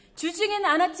 주중에는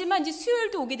안 왔지만 이제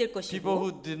수요일도 오게 될 People 것이고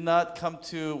who did not come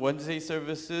to Wednesday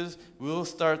services will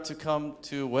start to come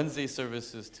to Wednesday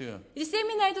services too. 이제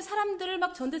세미나에도 사람들을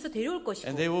막 전도해서 데려올 것이고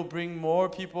And they will bring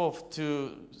more people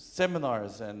to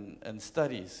seminars and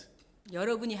studies.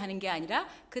 여러분이 하는 게 아니라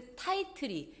그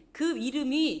타이틀이 그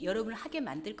이름이 여러분을 하게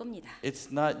만들 겁니다. It's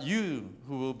not you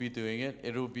who will be doing it.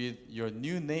 It will be your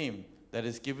new name that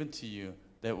is given to you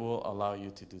that will allow you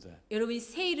to do that. 여러분이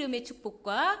새 이름의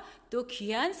축복과 또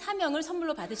귀한 사명을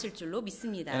선물로 받으실 줄로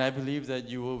믿습니다. And I believe that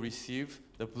you will receive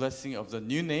the blessing of the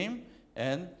new name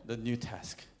and the new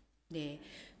task. 네.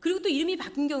 그리고 또 이름이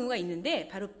바뀐 경우가 있는데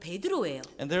바로 베드로예요.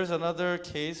 And there's another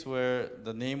case where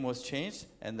the name was changed,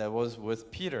 and that was with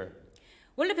Peter.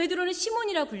 원래 베드로는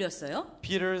시몬이라 불렸어요.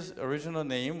 Peter's original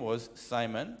name was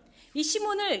Simon, 이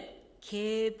시몬을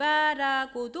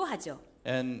게바라고도 하죠.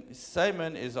 and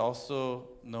Simon is also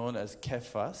known as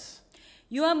Cephas,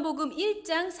 요한복음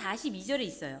 1장 42절에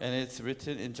있어요. and it's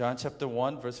written in John chapter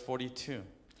 1 verse 42.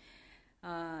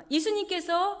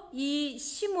 예수님께서 이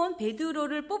시몬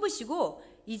베드로를 뽑으시고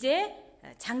이제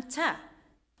장차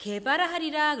게바라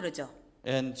하리라 그러죠.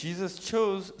 And Jesus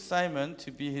chose Simon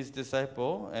to be his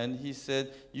disciple, and he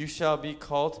said, "You shall be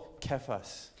called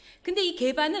Cephas." 근데 이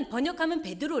게바는 번역하면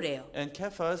베드로래요. And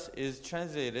Cephas is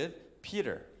translated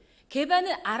Peter,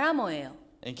 게바는 아람어예요.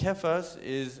 and Cephas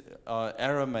is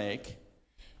Aramaic,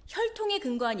 혈통에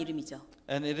근거한 이름이죠.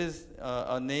 and it is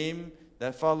a name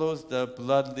that follows the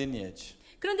blood lineage.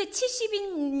 그런데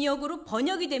 70인역으로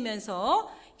번역이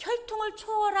되면서 혈통을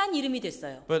초월한 이름이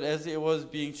됐어요. But as it was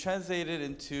being translated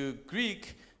into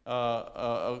Greek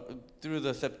through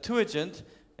the Septuagint,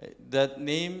 that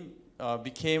name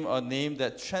became a name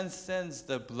that transcends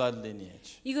the blood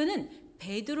lineage. 이거는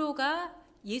베드로가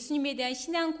예수님에 대한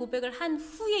신앙 고백을 한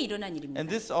후에 일어난 And 일입니다.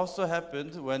 this also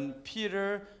happened when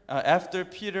after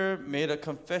Peter made a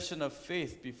confession of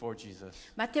faith before Jesus.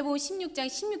 마태복음 16장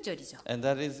 16절이죠. And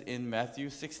that is in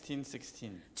Matthew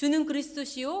 16:16. 주는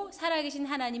그리스도시요 살아계신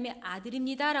하나님의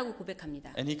아들입니다라고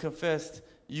고백합니다. And he confessed,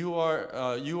 you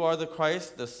are the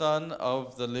Christ, the Son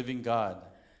of the living God.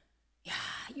 야,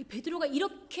 이 베드로가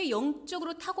이렇게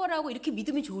영적으로 탁월하고 이렇게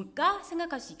믿음이 좋을까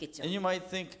생각할 수 있겠죠. And you might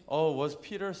think, oh, was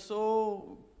Peter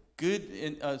so good,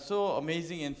 so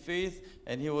amazing in faith,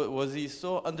 and was he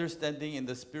so understanding in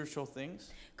the spiritual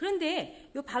things?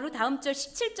 그런데 요 바로 다음 절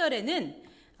 17절에는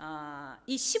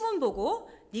이 시몬 보고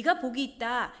네가 복이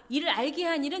있다. 이를 알게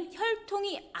한 일은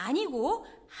혈통이 아니고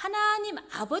하나님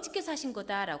아버지께서 하신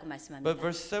거다라고 말씀합니다. But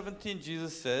verse 17,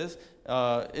 Jesus says,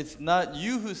 it's not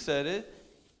you who said it.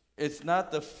 It's not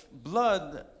the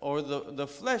blood or the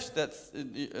flesh that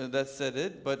said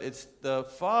it, but it's the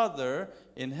Father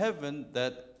in heaven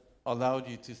that allowed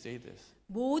you to say this.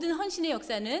 모든 헌신의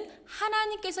역사는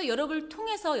하나님께서 여러분을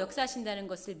통해서 역사하신다는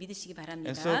것을 믿으시기 바랍니다.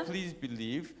 And so please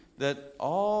believe that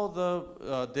all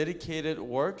the dedicated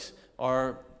works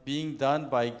are being done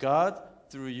by God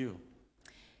through you.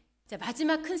 자,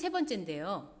 마지막 큰 세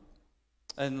번째인데요.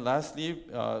 And lastly,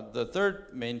 the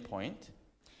third main point.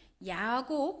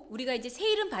 야곱, 우리가 이제 새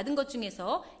이름 받은 것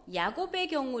중에서 야곱의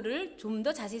경우를 좀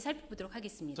더 자세히 살펴보도록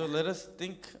하겠습니다. So let us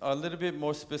think a little bit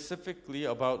more specifically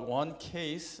about one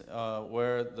case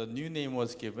where the new name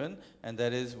was given, and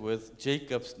that is with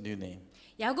Jacob's new name.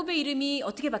 야곱의 이름이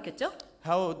어떻게 바뀌었죠?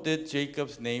 How did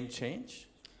Jacob's name change?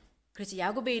 그렇지,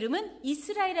 야곱의 이름은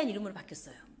이스라엘이라는 이름으로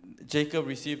바뀌었어요. Jacob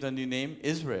received a new name,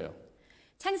 Israel.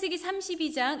 창세기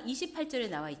 32장 28절에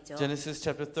나와 있죠. Genesis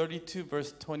chapter 32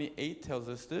 verse 28 tells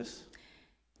us this.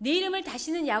 내 이름을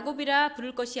다시는 야곱이라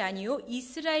부를 것이 아니요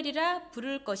이스라엘이라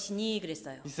부를 것이니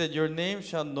그랬어요. He said, "Your name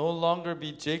shall no longer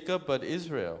be Jacob but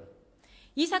Israel."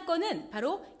 이 사건은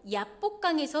바로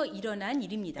야복강에서 일어난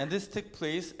일입니다. And this took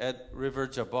place at River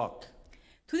Jabbok.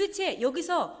 도대체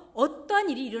여기서 어떠한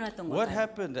일이 일어났던 What 걸까요?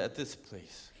 happened at this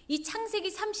place? 이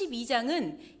창세기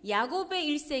 32장은 야곱의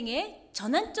일생의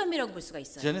전환점이라고 볼 수가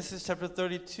있어요. Genesis chapter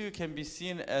 32 can be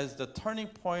seen as the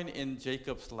turning point in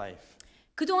Jacob's life.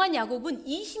 그동안 야곱은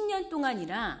 20년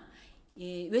동안이나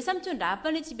외삼촌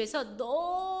라반의 집에서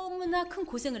너무나 큰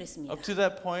고생을 했습니다. Up to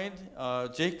that point,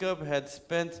 Jacob had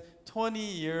spent 20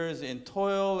 years in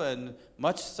toil and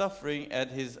much suffering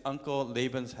at his uncle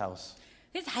Laban's house.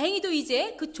 그래서 다행히도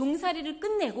이제 그 종살이를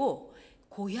끝내고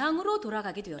고향으로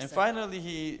돌아가게 And 되었어요. finally,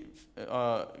 he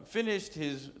finished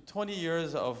his 20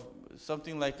 years of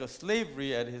something like a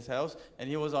slavery at his house,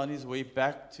 and he was on his way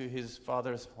back to his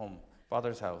father's home.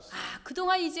 father's house.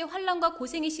 그동안 이제 환난과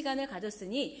고생의 시간을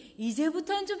가졌으니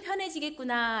이제부터는 좀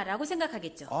편해지겠구나라고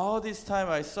생각하겠죠. All this time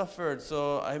I suffered,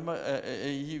 so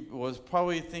he was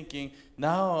probably thinking,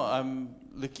 now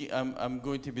I'm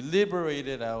going to be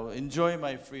liberated. I'll enjoy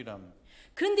my freedom.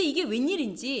 그런데 이게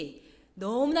웬일인지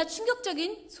너무나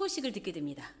충격적인 소식을 듣게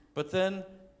됩니다. But then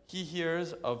he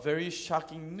hears a very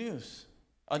shocking news,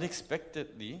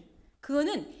 unexpectedly.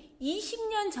 그거는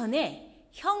 20년 전에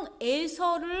형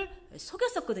에서를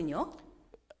속였었거든요.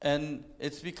 And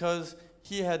it's because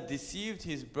he had deceived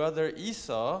his brother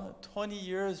Esau 20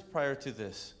 years prior to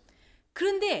this.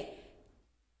 그런데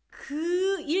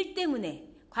그 일 때문에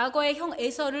과거에 형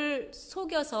에서를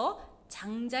속여서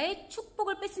장자의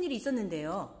축복을 뺏은 일이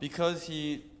있었는데요. Because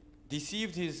he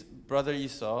deceived his brother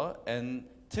Esau and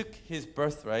took his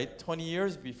birthright 20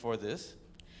 years before this.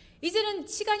 이제는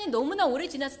시간이 너무나 오래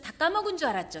지나서 다 까먹은 줄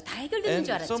알았죠. 다 해결되는 And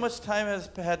줄 알았죠. so much time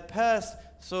had passed,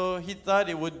 so he thought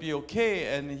it would be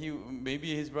okay, and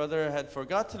maybe his brother had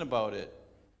forgotten about it.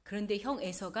 그런데 형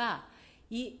에서가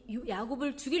이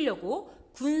야곱을 죽이려고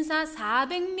군사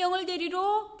 400명을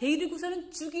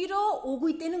데리고서는 죽이러 오고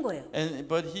있다는 거예요.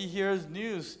 But he hears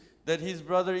news that his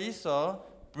brother Esau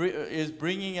is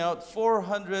bringing out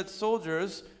 400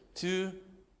 soldiers to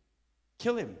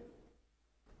kill him.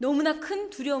 너무나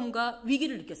큰 두려움과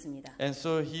위기를 느꼈습니다. And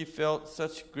so he felt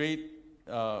such great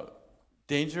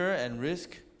danger and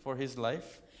risk for his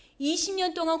life.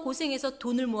 20년 동안 고생해서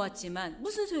돈을 모았지만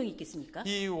무슨 소용이 있겠습니까?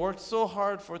 He worked so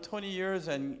hard for 20 years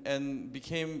and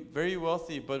became very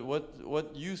wealthy, but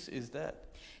what use is that?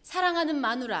 사랑하는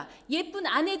마누라, 예쁜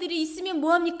아내들이 있으면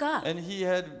뭐 합니까? And he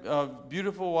had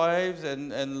beautiful wives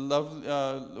and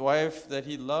wife that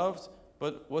he loved,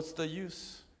 but what's the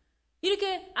use?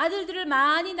 이렇게 아들들을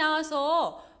많이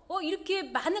낳아서 이렇게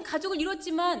많은 가족을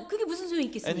이뤘지만 그게 무슨 소용이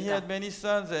And he had 있겠습니까? many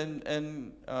sons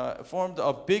and formed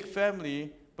a big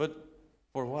family, but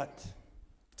for what?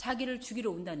 자기를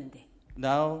죽이러 온다는데.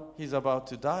 Now he's about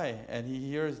to die, and he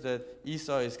hears that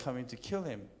Esau is coming to kill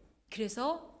him.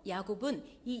 그래서 야곱은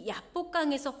이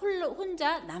야복강에서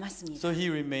혼자 남았습니다. So he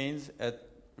remains at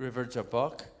River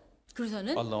Jabbok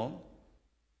그래서는 alone,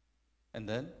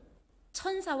 and then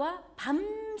천사와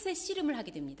밤새 씨름을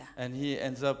하게 됩니다. and he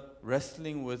ends up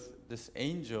wrestling with this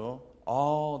angel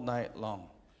all night long.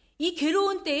 이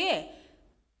괴로운 때에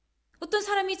어떤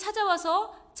사람이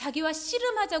찾아와서 자기와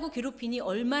씨름하자고 괴롭히니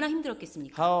얼마나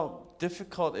힘들었겠습니까? How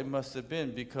difficult it must have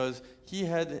been, because he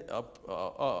had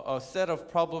a set of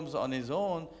problems on his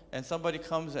own, and somebody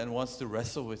comes and wants to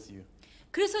wrestle with you.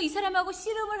 그래서 이 사람하고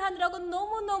씨름을 하느라고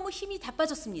너무너무 힘이 다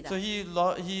빠졌습니다. So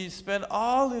he spent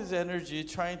all his energy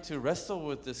trying to wrestle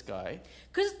with this guy,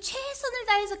 그래서 최선을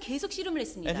다해서 계속 씨름을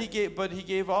했습니다. and he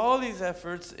gave all his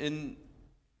efforts in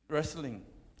wrestling.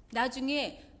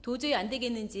 나중에 도저히 안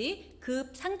되겠는지 그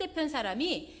상대편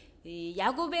사람이 이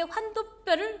야곱의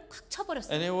환도뼈를 콱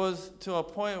쳐버렸어요. And it was to a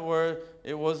point where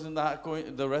it was not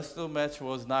going. The wrestle match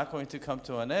was not going to come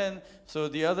to an end. So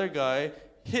the other guy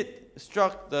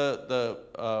struck the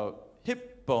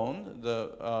hip bone,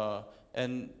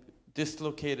 and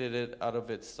dislocated it out of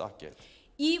its socket.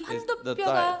 이 The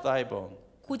환도뼈가 thigh bone.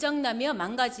 고장나며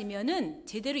망가지면은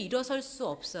제대로 일어설 수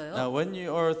없어요. Now, when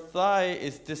your thigh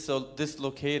is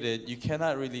dislocated, you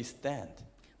cannot really stand.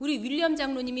 우리 윌리엄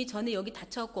장로님이 전에 여기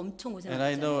다쳐갖고 엄청 And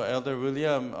I know 고생하셨잖아요. Elder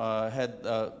William had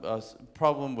a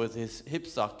problem with his hip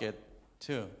socket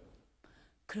too.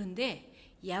 그런데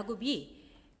야곱이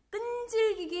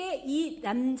끈질기게 이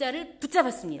남자를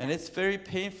붙잡았습니다. And it's very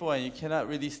painful and you cannot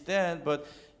really stand, but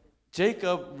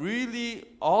Jacob really,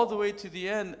 all the way to the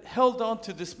end, held on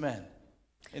to this man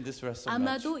in this wrestle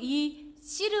match. 아마도 이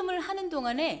씨름을 하는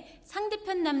동안에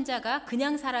상대편 남자가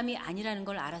그냥 사람이 아니라는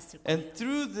걸 알았을 거예요. And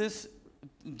through this,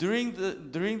 during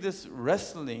this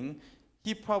wrestling,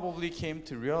 he probably came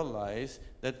to realize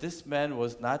that this man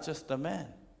was not just a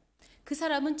man. 그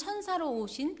사람은 천사로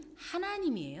오신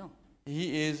하나님이에요.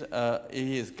 He is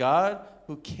God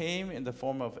who came in the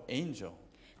form of angel.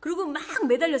 그리고 막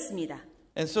매달렸습니다.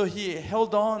 And so he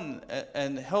held on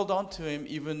to him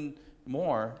even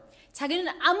more. 자기는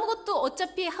아무것도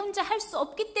어차피 혼자 할 수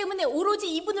없기 때문에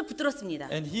오로지 이분을 붙들었습니다.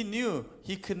 And he knew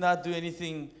he could not do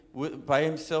anything by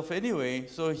himself anyway,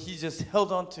 so he just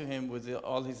held on to him with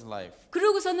all his life.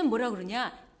 그러고서는 뭐라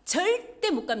그러냐?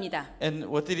 절대 못 갑니다. And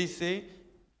what did he say?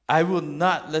 I will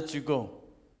not let you go.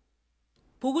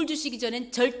 복을 주시기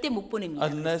전엔 절대 못 보냅니다.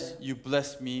 Unless 그랬어요. you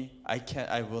bless me,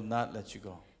 I will not let you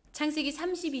go. 창세기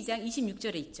 32장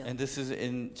 26절에 있죠. And this is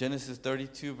in Genesis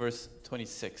 32 verse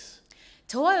 26.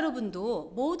 저와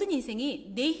여러분도 모든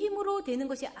인생이 내 힘으로 되는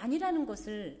것이 아니라는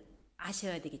것을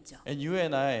아셔야 되겠죠. And you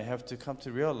and I have to come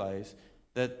to realize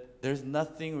that there's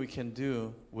nothing we can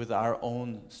do with our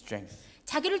own strength.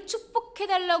 자기를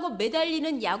축복해달라고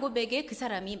매달리는 야곱에게 그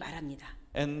사람이 말합니다.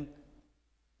 And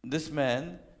this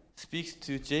man speaks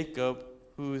to Jacob,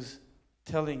 who's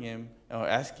telling him or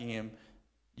asking him,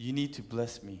 you need to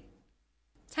bless me.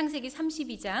 창세기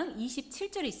 32장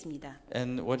 27절에 있습니다.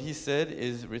 And what he said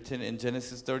is written in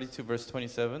Genesis 32 verse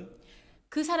 27.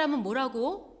 그 사람은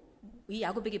뭐라고 이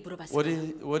야곱에게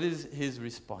물어봤을까요? What is his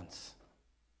response?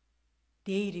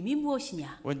 내 이름이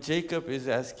무엇이냐? When Jacob is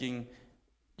asking,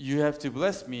 you have to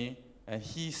bless me, and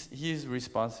his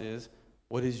response is,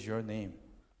 what is your name?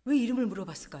 왜 이름을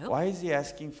물어봤을까요? Why is he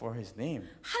asking for his name?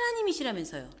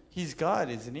 하나님이시라면서요. He's God,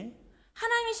 isn't he?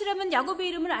 하나님이시라면 야곱의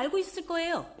이름을 알고 있을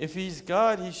거예요. If he's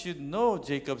God, he should know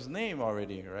Jacob's name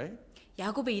already, right?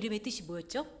 야곱의 이름의 뜻이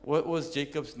뭐였죠? What was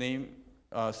Jacob's name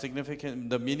significant?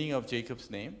 The meaning of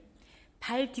Jacob's name?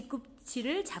 발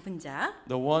뒤꿈치를 잡은 자,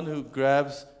 The one who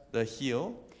grabs the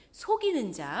heel, 속이는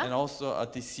and 자, also a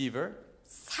deceiver,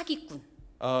 사기꾼.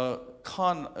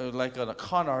 like a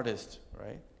con artist,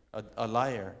 right? A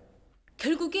liar.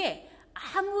 결국에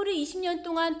아무리 20년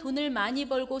동안 돈을 많이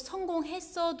벌고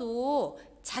성공했어도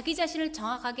자기 자신을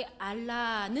정확하게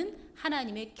알라는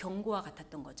하나님의 경고와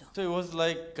같았던 거죠. So it was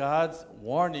like God's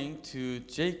warning to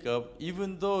Jacob,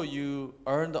 even though you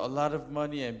earned a lot of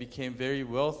money and became very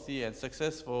wealthy and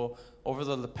successful over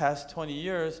the past 20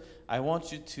 years, I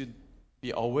want you to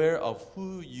be aware of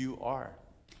who you are.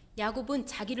 야곱은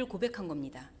자기를 고백한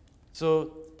겁니다.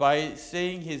 So by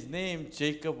saying his name,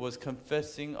 Jacob was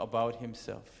confessing about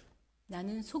himself.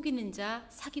 나는 속이는 자,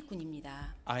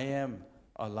 사기꾼입니다. I am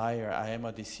a liar. I am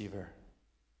a deceiver.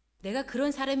 내가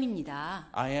그런 사람입니다.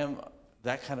 I am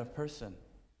that kind of person.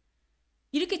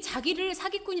 이렇게 자기를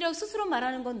사기꾼이라고 스스로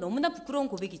말하는 건 너무나 부끄러운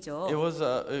고백이죠. It was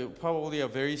probably a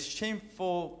very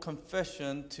shameful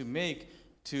confession to make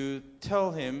to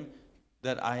tell him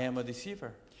that I am a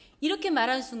deceiver. 이렇게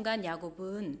말한 순간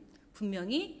야곱은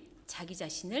분명히 자기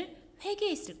자신을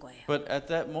회개했을 거예요. But at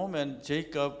that moment,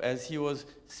 Jacob, as he was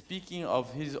speaking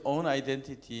of his own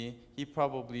identity, he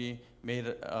probably made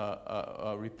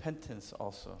a repentance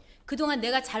also. 그동안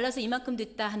내가 잘나서 이만큼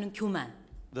됐다 하는 교만.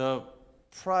 The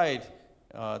pride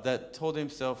that told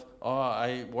himself, "Oh,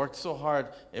 I worked so hard.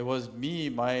 It was me,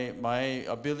 my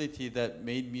ability that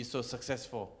made me so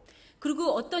successful."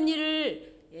 그리고 어떤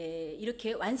일을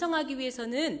이렇게 완성하기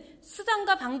위해서는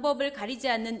수단과 방법을 가리지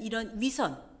않는 이런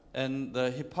위선. And the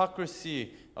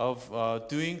hypocrisy of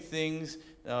doing things,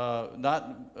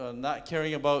 not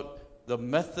caring about the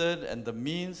method and the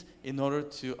means in order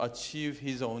to achieve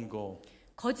his own goal.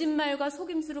 거짓말과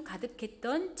속임수로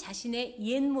가득했던 자신의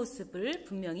옛 모습을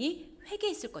분명히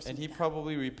회개했을 And he 것입니다.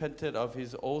 probably repented of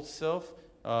his old self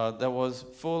that was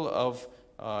full of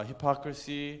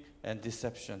hypocrisy and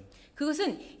deception.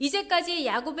 그것은 이제까지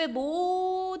야곱의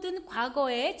모든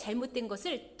과거에 잘못된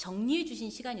것을 정리해 주신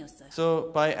시간이었어요.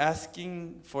 So by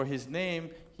asking for his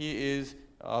name, he is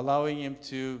allowing him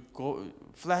to go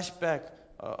flashback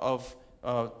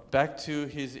back to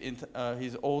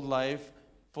his old life,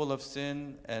 full of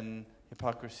sin and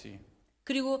hypocrisy.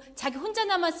 그리고 자기 혼자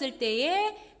남았을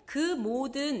때에 그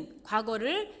모든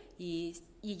과거를 이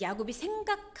야곱이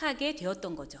생각하게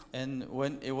되었던 거죠. And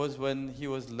when he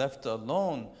was left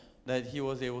alone, that he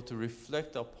was able to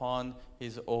reflect upon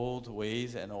his old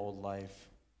ways and old life.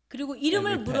 그리고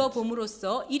이름을 repent.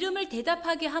 물어봄으로써 이름을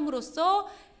대답하게 함으로써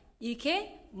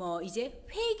이렇게 이제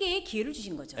회개의 기회를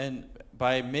주신 거죠. And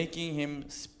by making him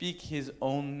speak his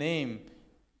own name,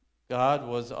 God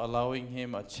was allowing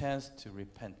him a chance to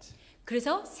repent.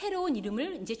 그래서 새로운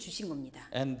이름을 이제 주신 겁니다.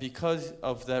 And because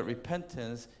of that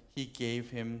repentance, he gave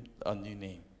him a new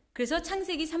name. 그래서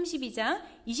창세기 32장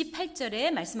 28절에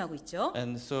말씀하고 있죠.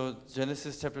 And so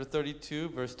Genesis chapter 32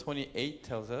 verse 28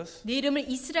 tells us, 내 이름을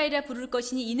이스라엘이라 부를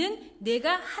것이니 이는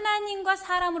내가 하나님과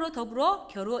사람으로 더불어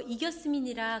겨루어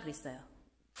이겼음이니라 그랬어요.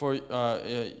 For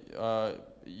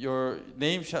your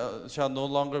name shall no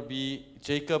longer be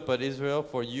Jacob but Israel,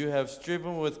 for you have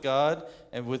striven with God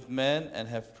and with men and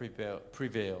have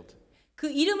prevailed. 그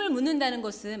이름을 묻는다는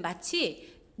것은 마치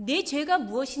내 죄가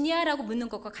무엇이냐라고 묻는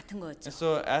것과 같은 거였죠. And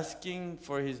so asking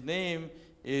for his name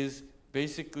is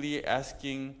basically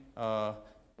asking,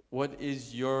 what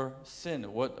is your sin?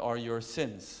 What are your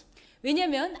sins?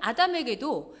 왜냐하면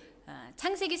아담에게도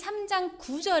창세기 3장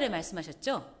 9절에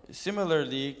말씀하셨죠.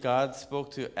 Similarly, God spoke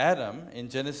to Adam in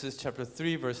Genesis chapter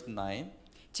 3 verse 9.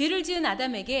 죄를 지은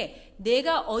아담에게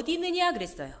내가 어디 있느냐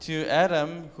그랬어요. To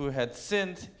Adam who had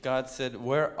sinned, God said,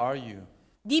 "Where are you?"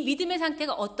 네 믿음의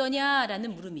상태가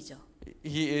어떠냐라는 물음이죠.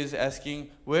 He is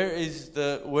asking, where is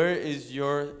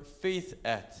your faith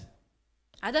at?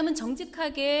 아담은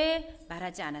정직하게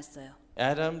말하지 않았어요.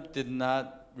 Adam did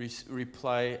not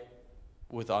reply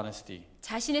with honesty.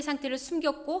 자신의 상태를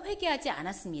숨겼고 회개하지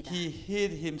않았습니다. He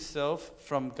hid himself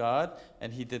from God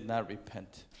and he did not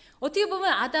repent. 어떻게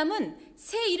보면 아담은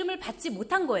새 이름을 받지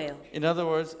못한 거예요. In other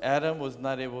words, Adam was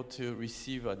not able to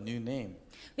receive a new name.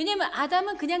 왜냐하면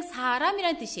아담은 그냥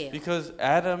사람이란 뜻이에요. Because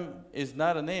Adam is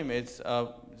not a name, it's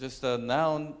just a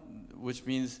noun which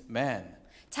means man.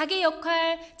 자기의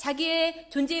역할, 자기의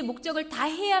존재의 목적을 다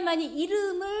해야만이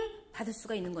이름을 받을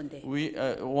수가 있는 건데.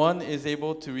 One is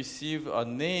able to receive a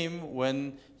name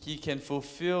when he can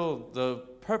fulfill the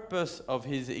purpose of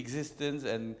his existence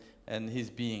and his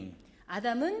being.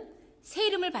 아담은 새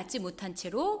이름을 받지 못한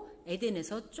채로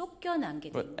에덴에서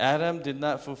쫓겨나게 But 됩니다. Adam did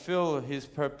not fulfill his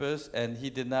purpose and he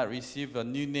did not receive a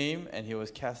new name and he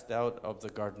was cast out of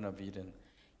the Garden of Eden.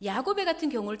 야곱의 같은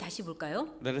경우를 다시 볼까요?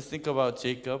 Let us think about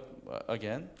Jacob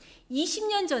again.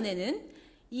 20년 전에는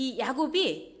이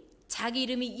야곱이 자기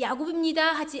이름이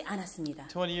야곱입니다 하지 않았습니다.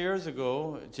 20 years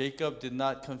ago, Jacob did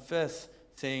not confess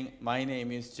saying, "My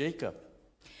name is Jacob."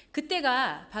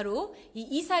 그때가 바로 이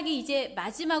이삭이 이제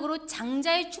마지막으로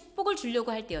장자의 축복을 주려고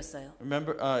할 때였어요.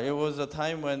 Remember, it was a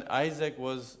time when Isaac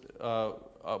was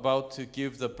about to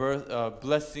give the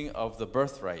blessing of the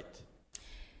birthright.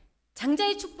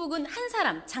 장자의 축복은 한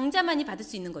사람, 장자만이 받을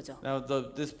수 있는 거죠. Now,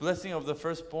 this blessing of the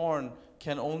firstborn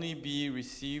can only be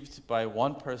received by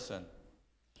one person.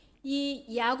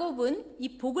 이 야곱은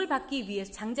이 복을 받기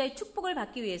위해서 장자의 축복을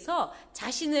받기 위해서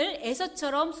자신을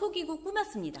에서처럼 속이고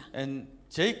꾸몄습니다. And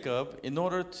Jacob, in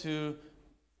order to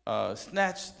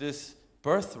snatch this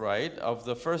birthright of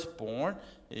the firstborn,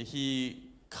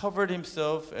 he covered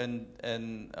himself and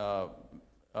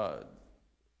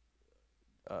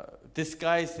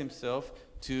disguised himself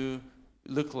to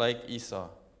look like Esau.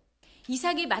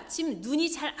 이삭이 마침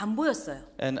눈이 잘 안 보였어요.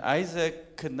 And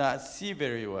Isaac could not see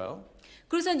very well.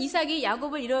 그래서 이삭이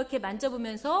야곱을 이렇게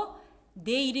만져보면서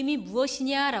내 이름이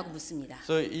무엇이냐라고 묻습니다.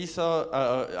 So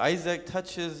Isaac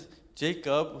touches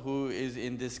Jacob, who is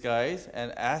in disguise,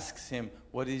 and asks him,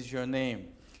 "What is your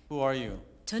name? Who are you?"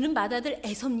 저는 맏아들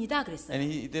에서입니다. 그랬어요. And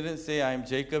he didn't say, "I am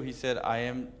Jacob." He said, "I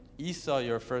am Esau,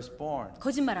 your firstborn."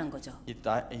 거짓말한 거죠.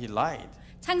 He lied.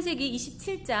 창세기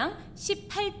 27장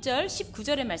 18절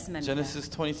 19절의 말씀합니다. Genesis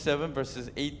 27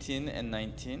 verses 18 and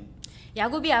 19.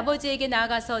 야곱이 아버지에게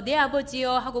나아가서 내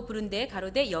아버지여 하고 부른데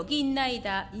가로되 여기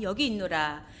있나이다 여기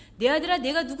있노라 내 아들아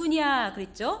내가 누구냐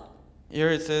그랬죠? Here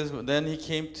it says, then he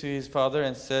came to his father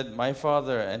and said, "My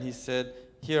father." And he said,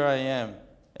 "Here I am."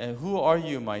 And "Who are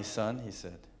you, my son?" he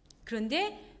said.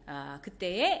 그런데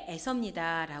그때에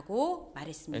에서입니다라고 And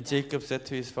말했습니다. Jacob said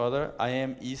to his father, "I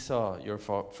am Esau, your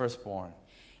firstborn."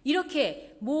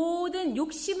 이렇게 모든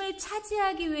욕심을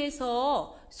차지하기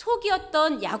위해서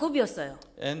속이었던 야곱이었어요.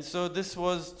 And so this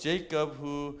was Jacob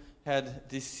who had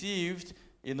deceived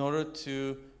in order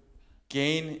to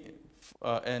gain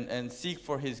and seek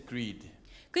for his greed.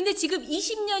 근데 지금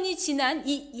 20년이 지난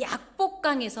이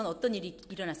약복강에선 어떤 일이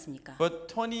일어났습니까? But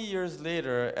 20 years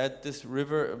later, at this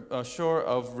river shore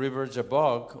of River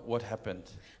Jabbok, what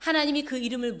happened? 하나님이 그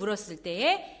이름을 물었을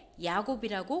때에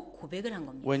야곱이라고 고백을 한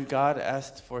겁니다. When God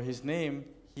asked for his name,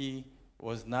 he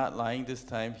was not lying this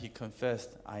time. He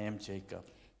confessed, "I am Jacob."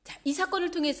 자, 이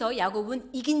사건을 통해서 야곱은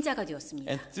이긴 자가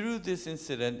되었습니다. And through this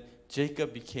incident,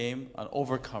 Jacob became an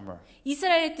overcomer.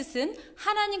 이스라엘의 뜻은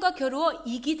하나님과 겨루어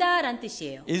이기다란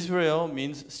뜻이에요. Israel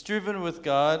means striven with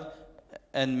God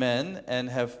and men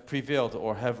and have prevailed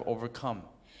or have overcome.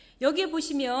 여기에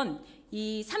보시면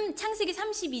이 창세기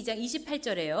 32장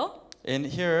 28절에요. And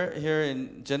here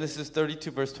in Genesis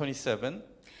 32 verse 27,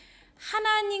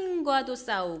 하나님과도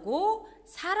싸우고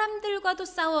사람들과도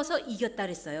싸워서 이겼다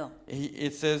그랬어요.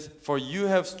 it says, "For you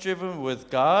have striven with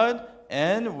God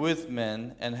and with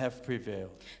men and have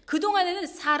prevailed." 그동안에는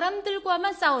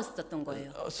사람들과만 싸웠었던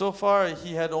거예요. So far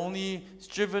he had only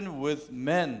striven with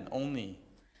men only.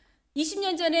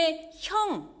 20년 전에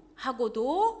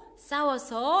형하고도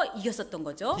싸워서 이겼었던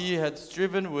거죠. He had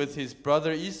striven with his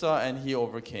brother Esau and he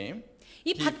overcame.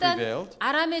 이 He 바단 prevailed.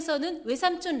 아람에서는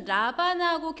외삼촌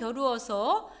라반하고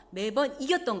겨루어서 매번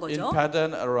이겼던 In 거죠.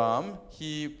 Padan Aram,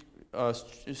 he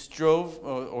strove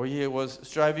or he was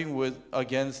striving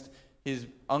against his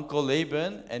uncle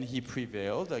Laban and he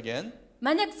prevailed again.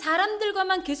 만약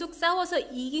사람들과만 계속 싸워서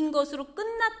이긴 것으로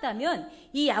끝났다면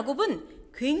이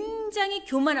야곱은 굉장히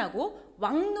교만하고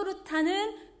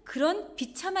왕노릇하는 그런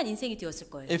비참한 인생이 되었을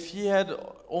거예요. If he had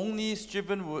only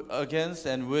striven against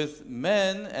and with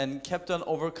men and kept on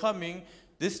overcoming,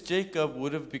 this Jacob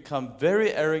would have become very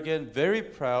arrogant, very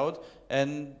proud,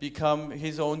 and become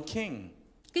his own king.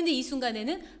 근데 이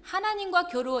순간에는 하나님과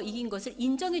겨루어 이긴 것을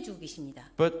인정해 주고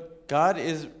계십니다. But God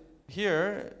is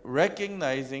here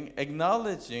recognizing,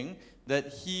 acknowledging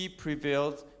that he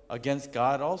prevailed against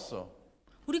God also.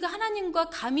 우리가 하나님과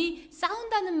감히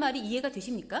싸운다는 말이 이해가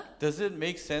되십니까? Does it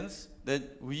make sense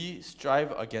that we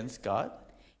strive against God?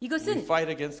 We 이것은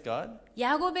fight against God?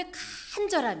 야곱의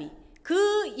간절함이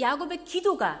그 야곱의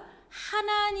기도가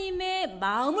하나님의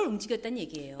마음을 움직였다는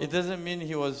얘기예요. It doesn't mean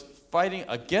he was fighting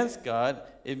against God.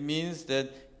 It means that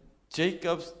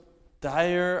Jacob's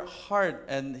dire heart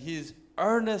and his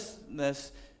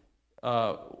earnestness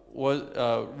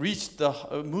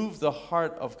moved the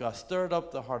heart of God, stirred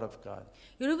up the heart of God.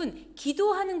 여러분,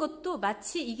 기도하는 것도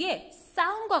마치 이게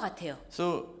싸움과 같아요.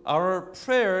 So our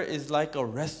prayer is like a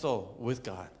wrestle with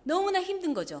God. 너무나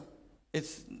힘든 거죠.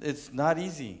 It's not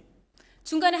easy.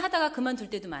 중간에 하다가 그만둘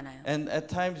때도 많아요. And at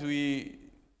times we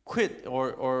quit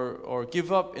or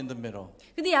give up in the middle.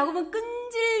 근데 야곱은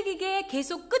끈질기게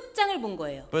계속 끝장을 본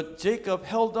거예요. But Jacob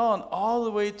held on all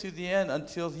the way to the end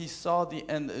until he saw the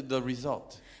end, the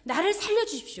result. 나를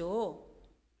살려주십시오.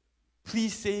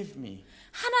 Please save me.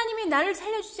 하나님이 나를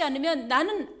살려주지 않으면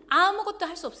나는 아무것도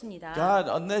할 수 없습니다. God,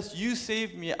 unless you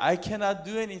save me, I cannot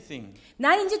do anything.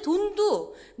 나는 이제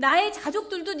돈도 나의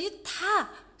가족들도 이제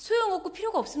다 소용없고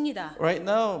필요가 없습니다. Right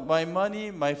now, my money,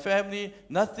 my family,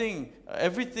 nothing,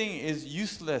 everything is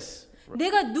useless.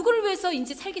 내가 누구를 위해서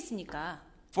이제 살겠습니까?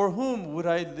 For whom would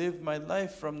I live my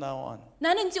life from now on?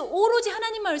 나는 이제 오로지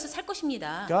하나님만 위해서 살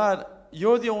것입니다. God,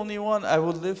 you're the only one I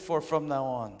will live for from now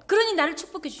on. 그러니 나를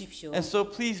축복해 주십시오. And so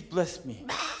please bless me.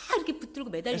 막 이렇게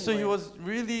붙들고 매달린 And so he 거예요. was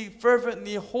really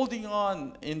fervently holding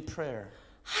on in prayer.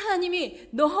 하나님이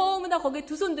너무나 거기에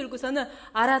두 손 들고서는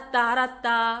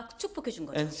알았다 축복해 준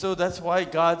거죠. And so that's why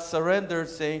God surrendered,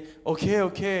 saying,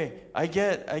 okay, I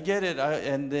get it.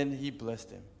 And then he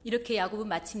blessed him. 이렇게 야곱은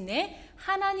마침내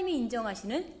하나님이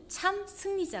인정하시는 참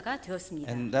승리자가 되었습니다.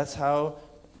 And that's how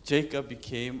Jacob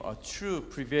became a true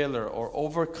prevailer or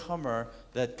overcomer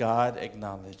that God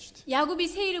acknowledged. 야곱이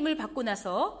새 이름을 받고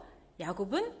나서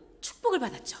야곱은 축복을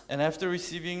받았죠. And after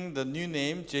receiving the new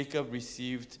name, Jacob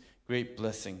received great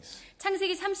blessings.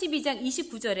 창세기 32장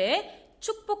 29절에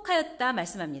축복하였다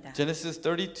말씀합니다. Genesis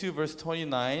 32 verse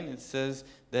 29, it says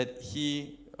that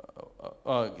he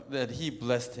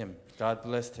blessed him. God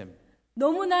blessed him.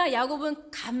 너무나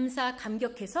야곱은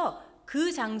감격해서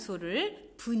그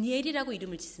장소를 브니엘이라고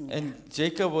이름을 짓습니다. And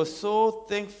Jacob was so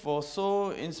thankful,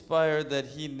 so inspired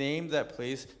that he named that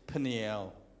place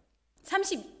Peniel.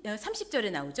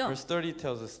 30절에 나오죠. Verse 30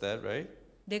 tells us that, right?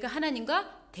 내가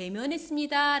하나님과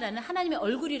대면했습니다라는 하나님의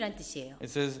얼굴이란 뜻이에요. It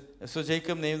says, so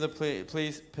Jacob named the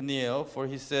place Peniel, for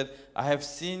he said, I have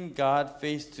seen God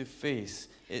face to face.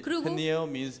 그리고 Peniel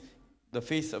means the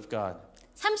face of God.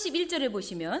 31절에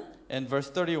보시면 And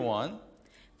verse 31,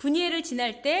 브니엘을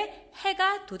지날 때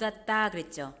해가 돋았다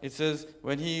그랬죠. it says,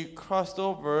 when he crossed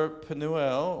over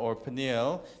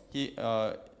Peniel,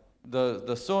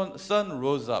 the sun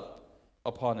rose up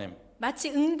upon him. 마치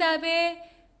응답의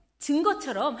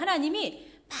증거처럼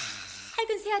하나님이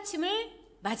밝은 새 아침을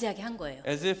맞이하게 한 거예요.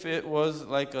 As if it was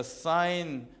like a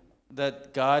sign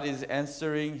that God is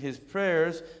answering his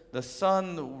prayers, the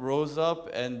sun rose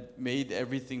up and made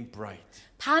everything bright.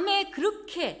 밤에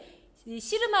그렇게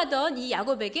씨름하던 이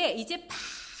야곱에게 이제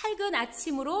밝은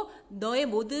아침으로 너의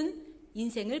모든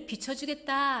인생을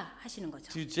비춰주겠다 하시는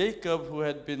거죠. To Jacob, who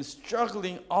had been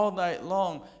struggling all night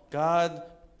long, God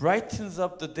brightens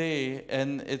up the day,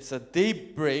 and it's a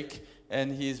daybreak,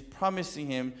 and He's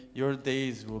promising him, your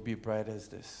days will be bright as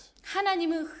this.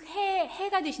 하나님은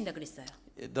해가 되신다 그랬어요.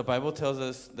 The Bible tells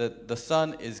us that the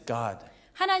sun is God.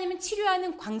 하나님은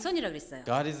치료하는 광선이라 그랬어요.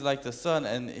 God is like the sun,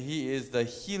 and He is the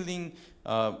healing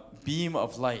beam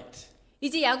of light.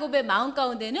 이제 야곱의 마음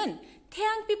가운데는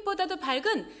태양빛보다도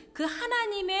밝은 그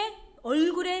하나님의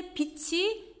얼굴의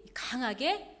빛이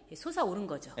강하게 솟아오른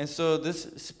거죠. And so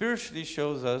this spiritually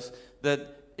shows us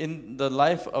that in the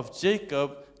life of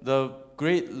Jacob, the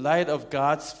great light of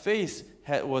God's face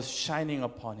was shining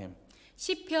upon him.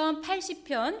 시편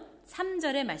 80편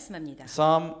 3절에 말씀합니다.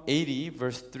 Psalm 80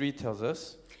 verse 3 tells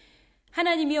us,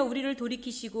 하나님이여 우리를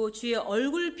돌이키시고 주의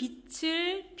얼굴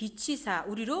빛을 비치사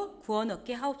우리로 구원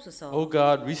얻게 하옵소서. O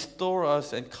God, restore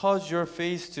us and cause your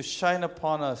face to shine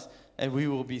upon us, and we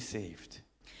will be saved.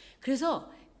 그래서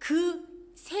그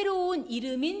새로운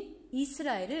이름인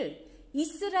이스라엘을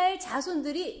이스라엘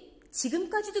자손들이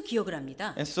지금까지도 기억을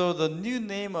합니다. And so the new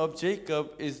name of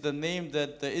Jacob is the name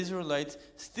that the Israelites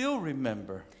still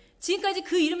remember. 지금까지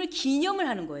그 이름을 기념을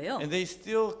하는 거예요. And they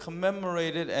still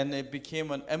commemorate it, and it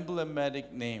became an emblematic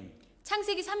name.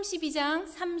 창세기 32장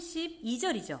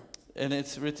 32절이죠. And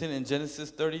it's written in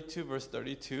Genesis 32 verse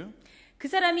 32. 그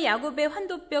사람이 야곱의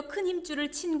환도뼈 큰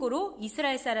힘줄을 친 고로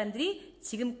이스라엘 사람들이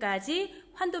지금까지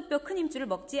환도뼈 큰 힘줄을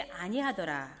먹지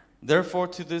아니하더라. Therefore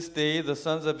to this day the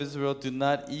sons of Israel do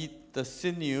not eat the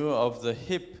sinew of the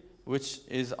hip which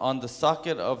is on the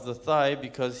socket of the thigh,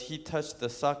 because he touched the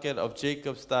socket of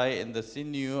Jacob's thigh in the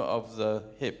sinew of the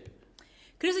hip.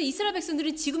 그래서 이스라엘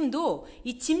백성들은 지금도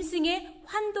이 짐승의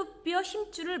환도뼈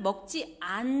힘줄을 먹지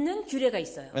않는 규례가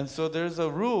있어요. And so there's a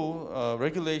rule,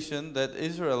 regulation that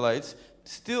Israelites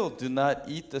still do not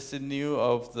eat the sinew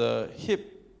of the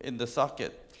hip in the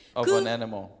socket of an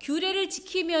animal. 규례를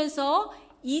지키면서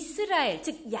이스라엘,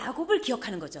 즉 야곱을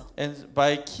기억하는 거죠. And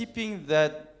by keeping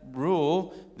that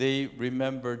rule, they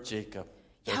remember Jacob,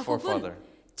 their forefather.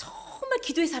 야곱은 정말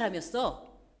기도의 사람이었어.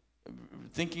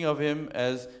 Thinking of him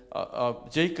as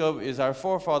Jacob is our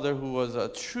forefather who was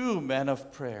a true man of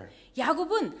prayer.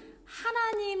 야곱은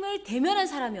하나님을 대면한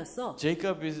사람이었어.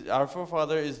 Jacob is our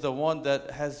forefather is the one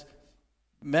that has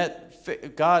met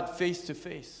God face to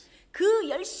face. 그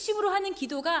열심으로 하는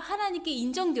기도가 하나님께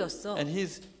인정되었어. And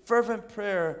his fervent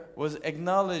prayer was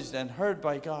acknowledged and heard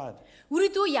by God.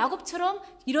 우리도 야곱처럼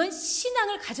이런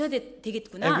신앙을 가져야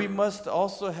되겠구나. And we must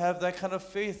also have that kind of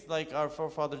faith like our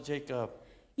forefather Jacob.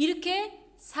 이렇게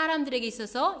사람들에게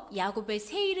있어서 야곱의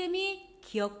새 이름이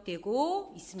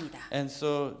기억되고 있습니다. And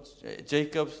so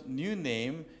Jacob's new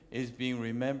name is being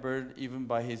remembered even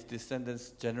by his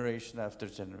descendants generation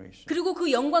after generation. 그리고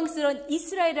그 영광스러운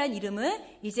이스라엘이라는 이름은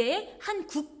이제 한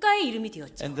국가의 이름이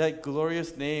되었죠. And that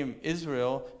glorious name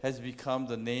Israel has become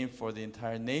the name for the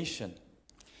entire nation.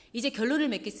 이제 결론을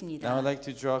Now 맺겠습니다. I'd like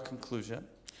to draw a conclusion.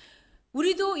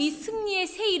 우리도 이 승리의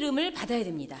새 이름을 받아야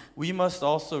됩니다. We must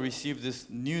also receive this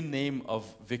new name of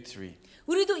victory.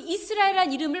 우리도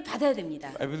이스라엘이라는 이름을 받아야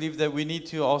됩니다. I believe that we need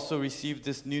to also receive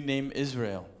this new name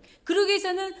Israel. 그러기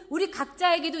위해서는 우리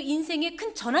각자에게도 인생에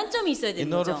큰 전환점이 있어야 되는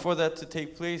In order 거죠. for that to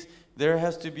take place, there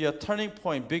has to be a turning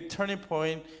point, big turning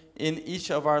point in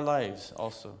each of our lives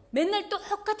also. 맨날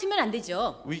똑같으면 안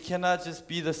되죠. We cannot just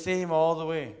be the same all the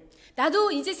way.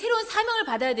 나도 이제 새로운 사명을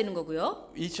받아야 되는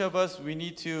거고요. Each of us, we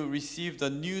need to receive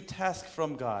the new task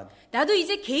from God. 나도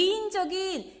이제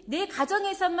개인적인 내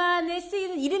가정에서만의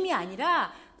쓰이는 이름이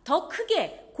아니라 더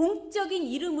크게 공적인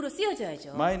이름으로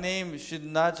쓰여져야죠. My name should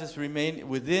not just remain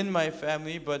within my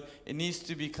family, but it needs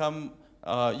to become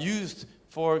used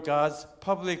for God's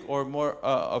public or more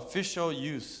official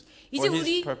use 이제 for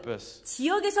우리 His purpose.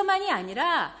 지역에서만이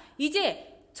아니라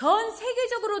이제 전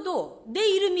세계적으로도 내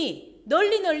이름이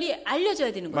널리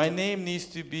알려져야 되는 My 거죠. name needs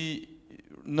to be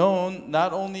known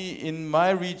not only in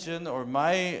my region or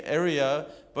my area,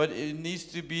 but it needs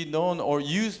to be known or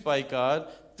used by God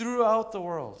throughout the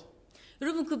world.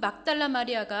 여러분 그 막달라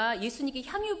마리아가 예수님께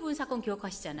향유 부은 사건 Do you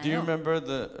기억하시잖아요. remember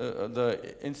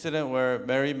the incident where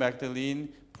Mary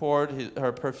Magdalene poured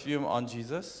her perfume on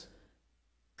Jesus?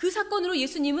 그 사건으로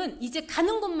예수님은 이제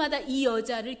가는 곳마다 이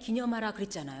여자를 기념하라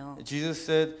그랬잖아요. Jesus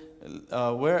said,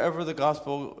 wherever the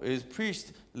gospel is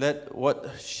preached, let what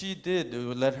she did,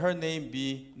 let her name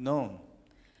be known.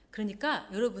 그러니까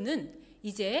여러분은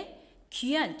이제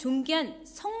귀한 존귀한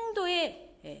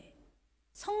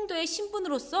성도의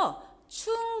신분으로서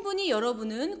충분히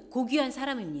여러분은 고귀한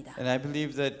사람입니다. And I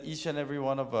believe that each and every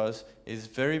one of us is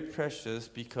very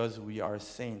precious because we are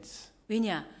saints.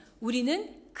 왜냐?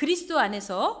 우리는 그리스도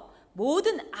안에서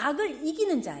모든 악을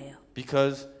이기는 자예요.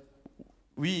 Because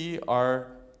we are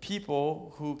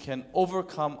people who can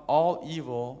overcome all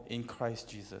evil in Christ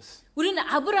Jesus. 우리는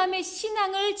아브라함의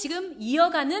신앙을 지금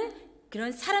이어가는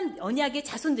그런 사람 언약의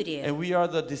자손들이에요. And we are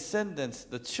the descendants,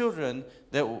 the children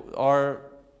that are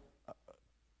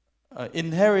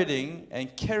inheriting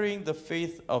and carrying the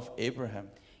faith of Abraham.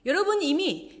 여러분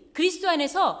이미 그리스도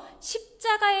안에서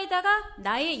십자가에다가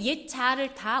나의 옛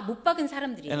자아를 다 못 박은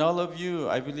사람들이에요. And all of you,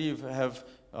 I believe, have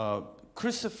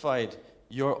crucified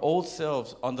your old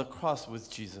selves on the cross with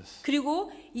Jesus.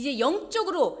 그리고 이제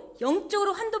영적으로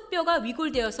환도뼈가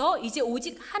위골되어서 이제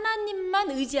오직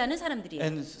하나님만 의지하는 사람들이에요.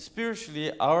 And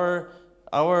spiritually, our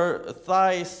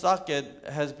thigh socket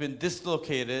has been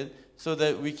dislocated so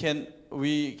that we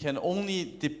can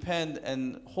only depend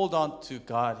and hold on to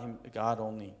God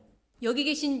only. 여기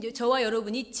계신 저와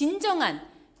여러분이 진정한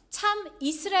참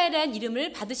이스라엘이라는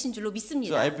이름을 받으신 줄로 So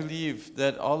믿습니다. I believe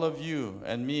that all of you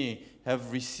and me have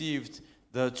received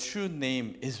the true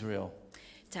name Israel.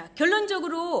 자,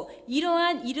 결론적으로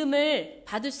이러한 이름을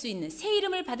받을 수 있는 새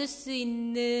이름을 받을 수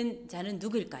있는 자는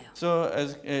누구일까요? So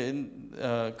as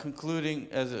a concluding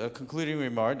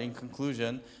remark, in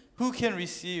conclusion, who can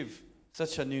receive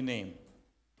such a new name?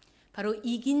 바로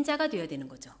이긴 자가 되어야 되는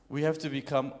거죠. We have to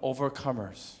become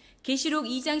overcomers. 계시록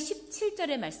 2장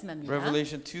 17절에 말씀합니다.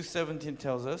 Revelation 2:17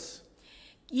 tells us,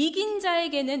 이긴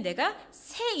자에게는 내가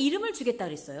새 이름을 주겠다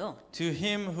그랬어요. to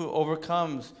him who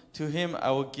overcomes, to him I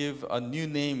will give a new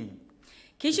name.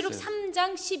 계시록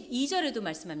 3장 12절에도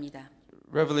말씀합니다.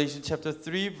 Revelation chapter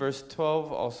 3 verse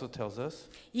 12 also tells us.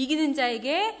 이기는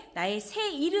자에게 나의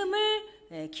새 이름을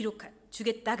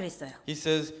주겠다 그랬어요. He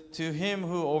says, to him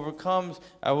who overcomes,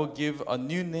 I will give a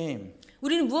new name.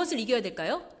 우리는 무엇을 이겨야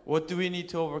될까요? What do we need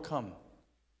to overcome?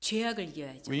 죄악을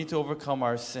이겨야죠. We need to overcome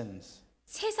our sins.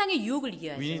 세상의 유혹을 We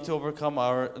need 이겨야죠. to overcome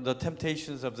the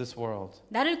temptations of this world.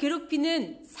 나를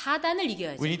괴롭히는 사단을 We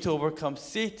이겨야죠. need to overcome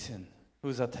Satan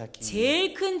who's attacking me.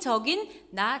 제일 큰 적인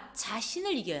나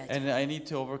자신을 이겨야죠. And I need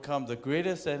to overcome the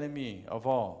greatest enemy of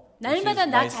all, which is 날마다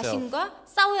나 myself. 자신과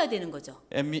싸워야 되는 거죠.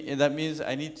 And that means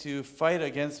I need to fight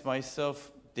against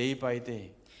myself day by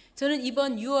day. 저는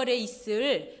이번 6월에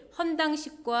있을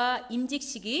헌당식과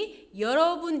임직식이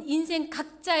여러분 인생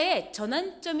각자의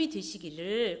전환점이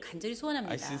되시기를 간절히 I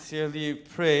소원합니다. sincerely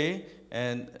pray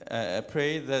and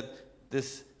pray that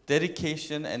this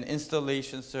dedication and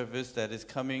installation service that is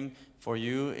coming for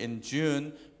you in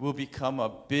June will become a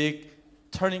big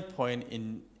turning point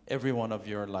in every one of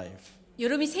your life.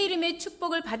 여러분이 새 이름의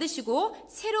축복을 받으시고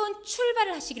새로운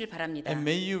출발을 하시기를 바랍니다. And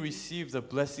may you receive the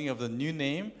blessing of the new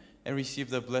name and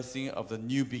receive the blessing of the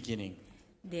new beginning.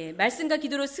 네, 말씀과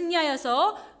기도로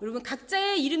승리하여서 여러분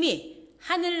각자의 이름이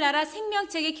하늘나라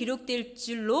생명책에 기록될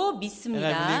줄로 And I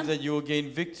믿습니다. believe that you will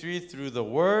gain victory through the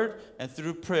word and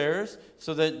through prayers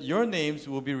so that your names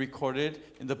will be recorded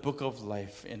in the book of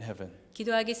life in heaven.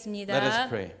 기도하겠습니다. Let us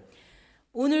pray.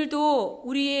 오늘도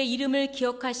우리의 이름을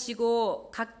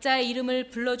기억하시고 각자의 이름을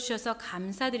불러주셔서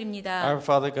감사드립니다. Our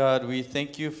Father God, we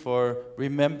thank you for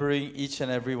remembering each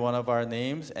and every one of our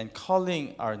names and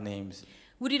calling our names.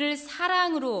 우리를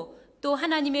사랑으로 또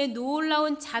하나님의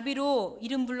놀라운 자비로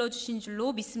이름 불러주신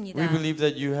줄로 믿습니다. We believe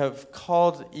that you have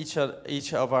called each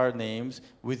of our names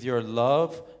with your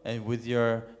love and with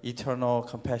your eternal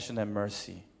compassion and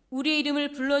mercy. 우리의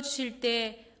이름을 불러주실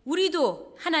때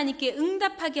우리도 하나님께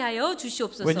응답하게 하여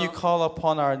주시옵소서. When you call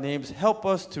upon our names, help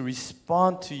us to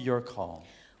respond to your call.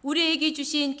 우리에게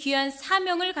주신 귀한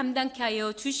사명을 감당케 하여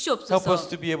Help us 주시옵소서.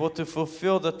 to be able to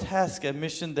fulfill the task and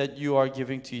mission that you are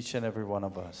giving to each and every one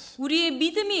of us. 우리의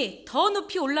믿음이 더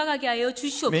높이 올라가게 하여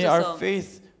May our 주시옵소서.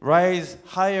 faith rise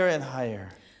higher and higher.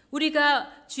 우리가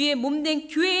주의 몸된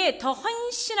교회에 더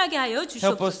헌신하게 하여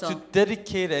Help us to 주시옵소서.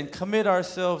 dedicate and commit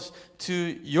ourselves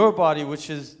to your body,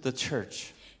 which is the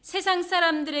church. 세상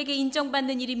사람들에게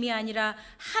인정받는 이름이 아니라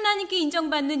하나님께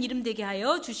인정받는 이름 되게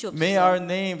하여 May 주시옵소서. our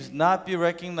names not be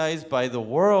recognized by the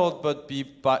world, but be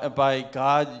by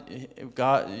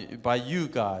by you,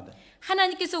 God.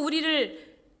 하나님께서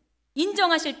우리를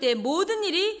인정하실 때 모든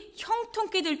일이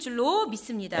형통케 될 줄로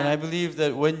믿습니다. And I believe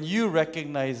that when you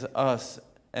recognize us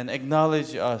and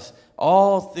acknowledge us,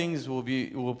 all things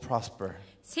will prosper.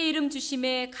 새 이름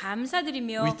주심에 We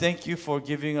감사드리며 thank you for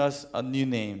giving us a new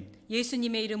name.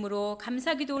 예수님의 이름으로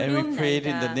감사기도 And we pray it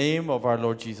in the 올리옵나이다. name of our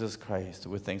Lord Jesus Christ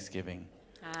with thanksgiving.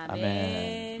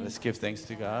 Amen. 아멘. Let's give thanks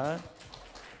to God.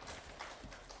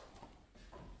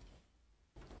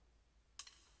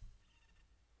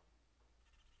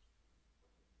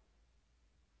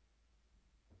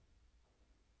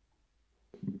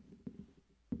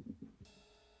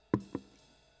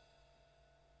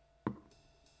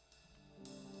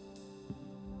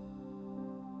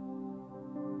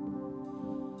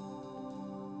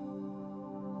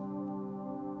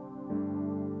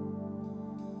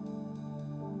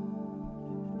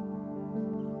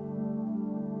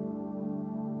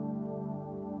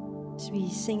 As we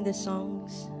sing the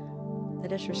songs,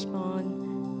 let us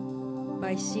respond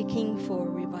by seeking for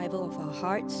revival of our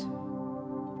hearts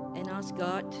and ask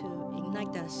God to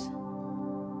ignite us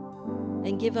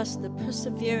and give us the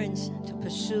perseverance to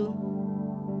pursue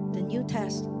the new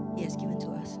task He has given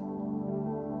to us.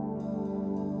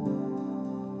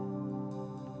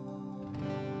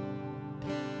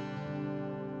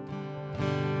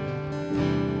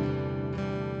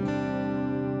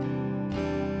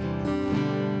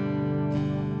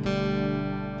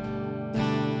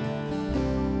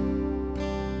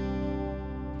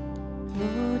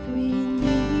 Lord, we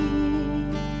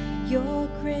need your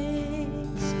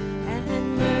grace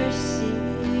and mercy.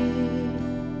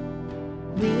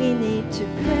 We need to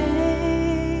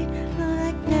pray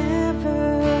like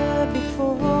never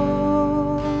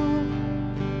before.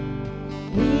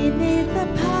 We need the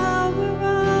power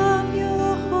of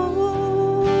your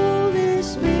Holy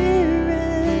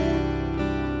Spirit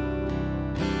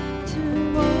to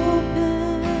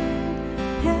open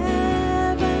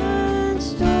heaven's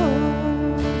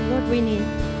door. Lord, we need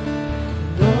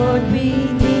Lord, we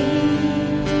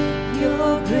need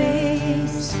your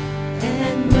grace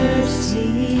and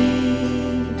mercy.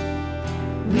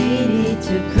 We need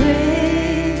to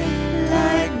pray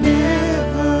like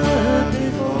never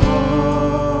before.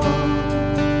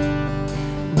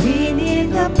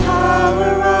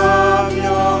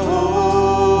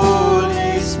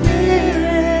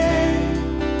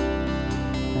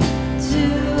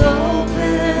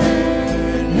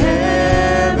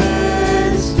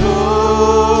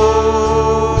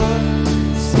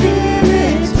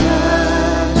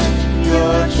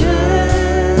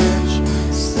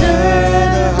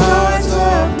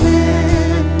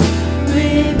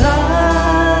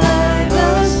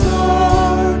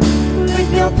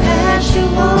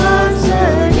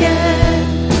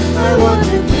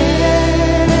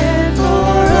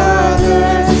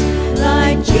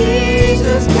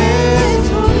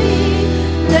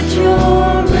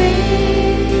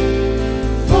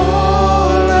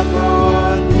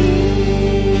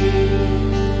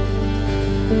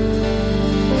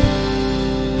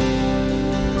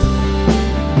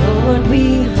 Lord,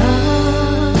 we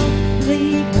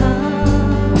humbly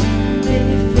come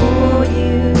before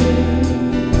you.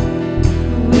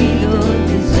 We don't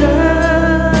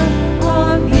deserve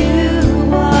of you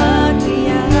what we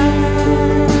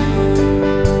ask.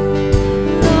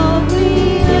 Lord, we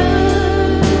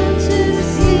yearn to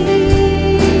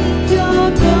see your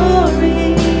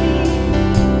glory.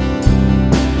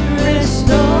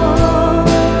 Restore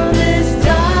this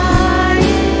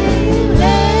dying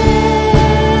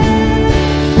land.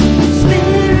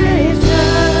 Spirit,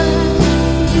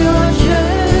 touch your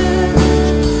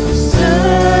church.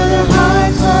 Stir the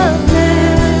hearts of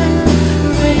men.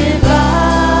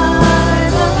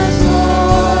 Revive us,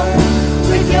 Lord,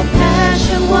 with your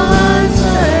passion once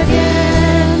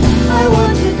again. I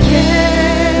want to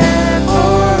care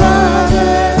for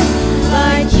others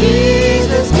like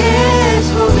Jesus cares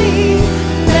for me.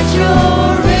 Let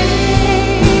your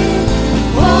rain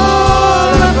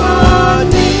pour upon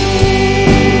me.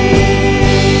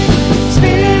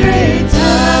 Spirit,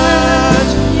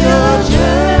 touch your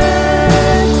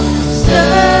church.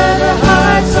 Stir the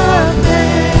hearts of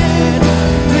men.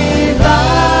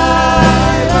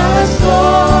 Revive us,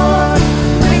 Lord,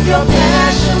 with your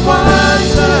passion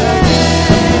once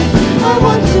again. I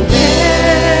want to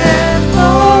care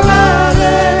for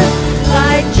others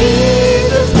like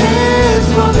Jesus cares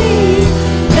for me.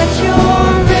 Let your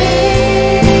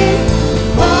rain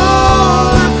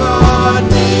fall upon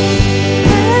me.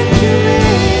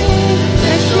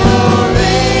 Let your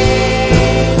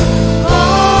rain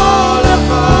fall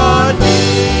upon me.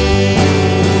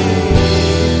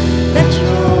 Let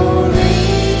your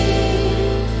rain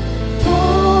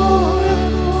fall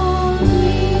upon me.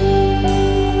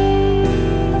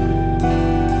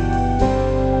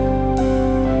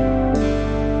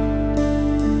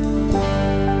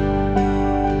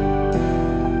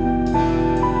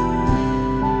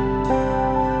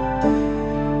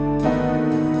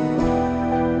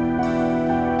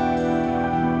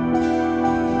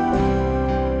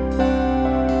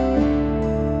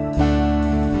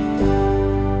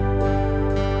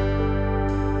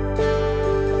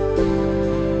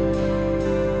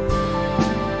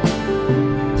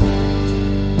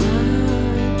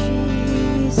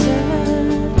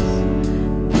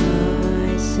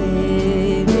 My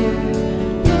Savior,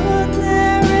 Lord,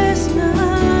 there is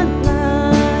none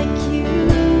like you.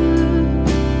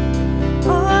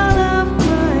 All of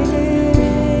my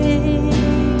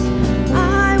days,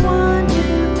 I want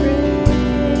to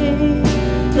praise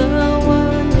the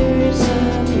wonders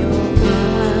of your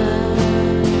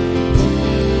mighty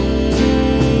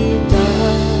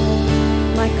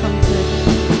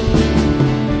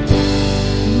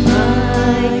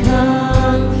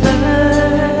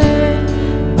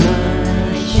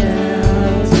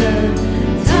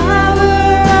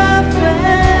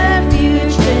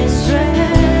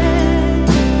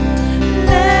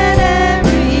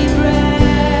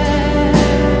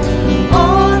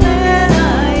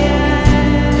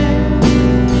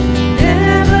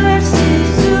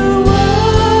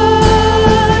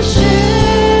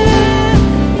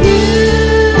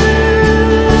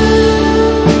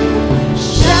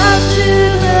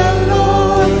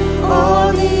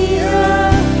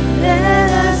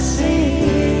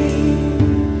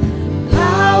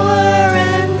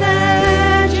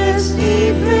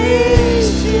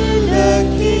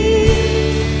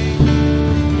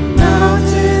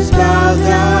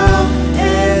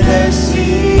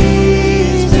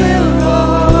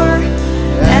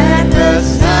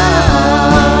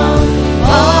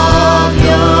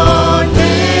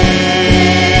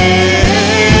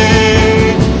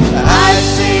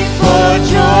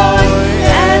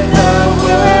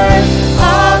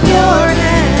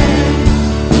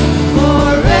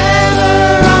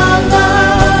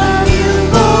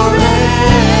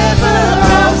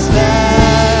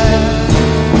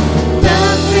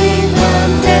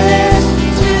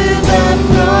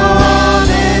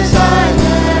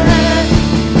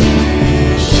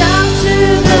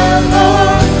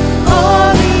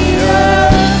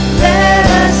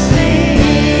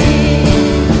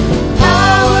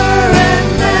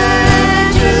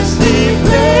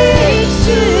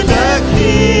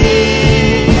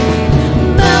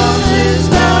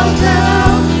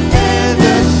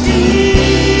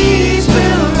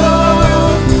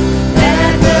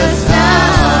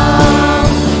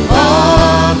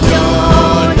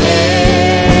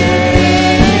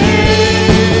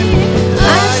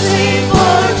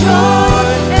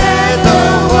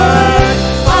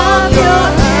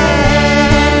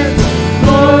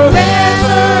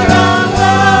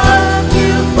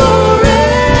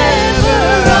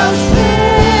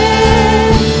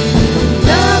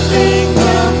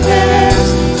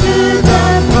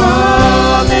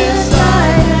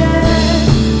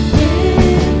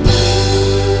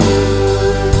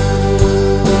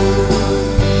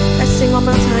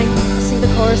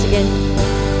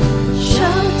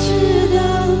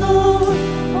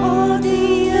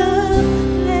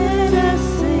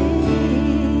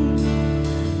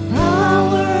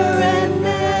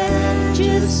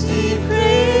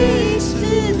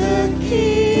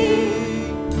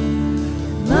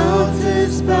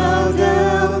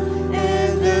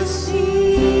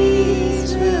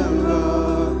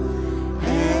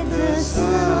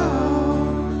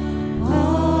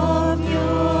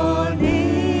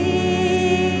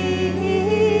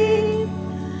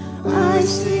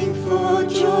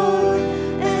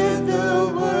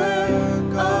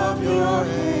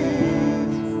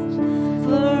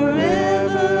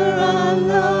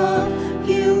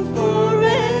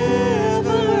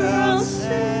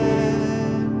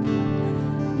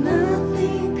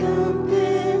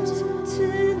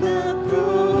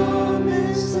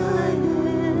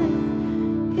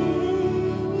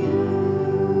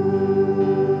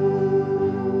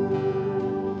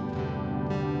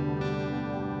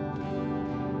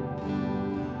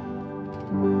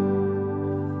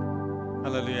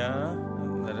Hallelujah.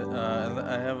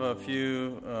 I have a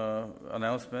few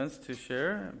announcements to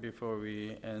share before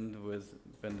we end with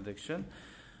benediction.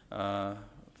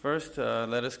 First,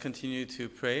 let us continue to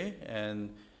pray.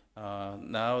 And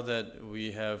now that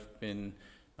we have been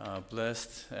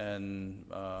blessed and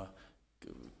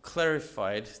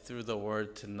clarified through the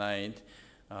word tonight,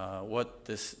 what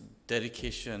this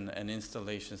dedication and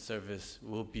installation service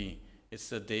will be. It's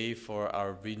the day for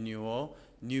our renewal,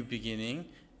 new beginning,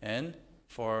 and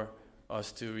for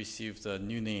us to receive the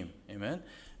new name. Amen.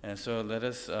 And so let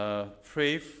us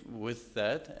pray with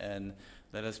that, and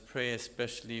let us pray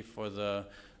especially for the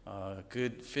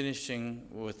good finishing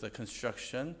with the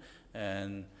construction.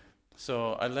 And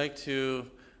so I'd like to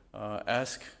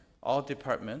ask all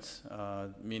departments,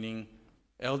 meaning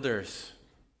elders,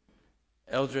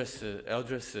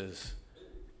 eldresses,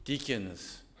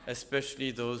 deacons,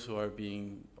 especially those who are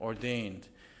being ordained,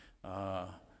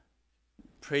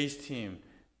 praise team,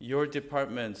 your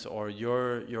departments or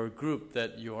your group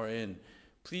that you are in,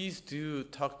 please do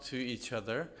talk to each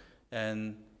other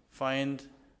and find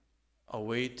a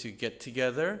way to get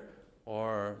together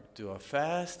or do a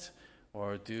fast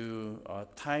or do a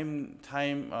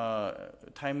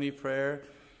timely prayer.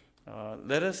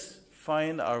 Let us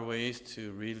find our ways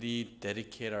to really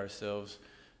dedicate ourselves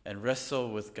and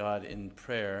wrestle with God in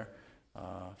prayer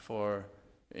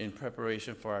in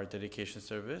preparation for our dedication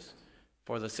service,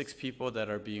 for the 6 people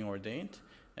that are being ordained,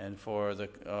 and for the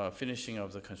finishing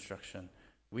of the construction.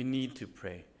 We need to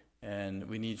pray, and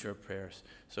we need your prayers.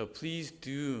 So please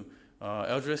do,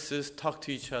 eldresses, talk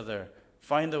to each other.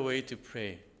 Find a way to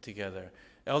pray together.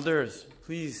 Elders,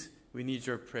 please, we need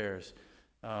your prayers.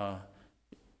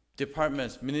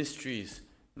 Departments, ministries,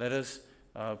 let us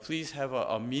please have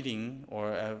a meeting,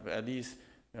 or at least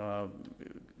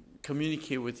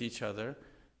communicate with each other,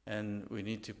 and we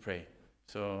need to pray.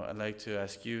 So I'd like to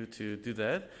ask you to do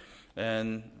that.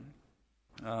 And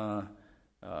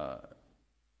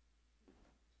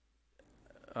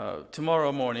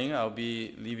tomorrow morning, I'll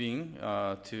be leaving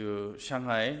to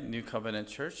Shanghai New Covenant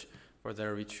Church for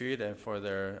their retreat and for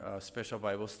their special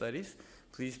Bible studies.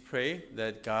 Please pray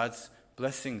that God's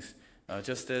blessings,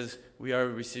 just as we are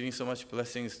receiving so much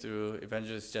blessings through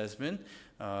Evangelist Jasmine,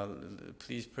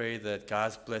 please pray that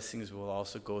God's blessings will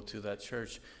also go to that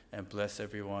church and bless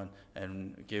everyone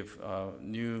and give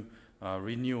new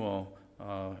renewal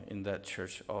in that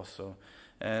church also.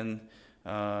 And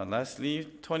lastly,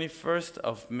 21st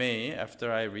of May,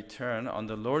 after I return on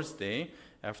the Lord's Day,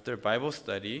 after Bible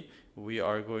study, we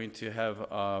are going to have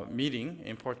a meeting,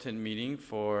 important meeting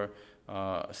for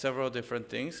several different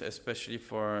things, especially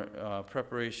for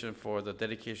preparation for the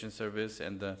dedication service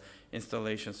and the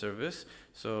installation service.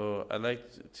 So I'd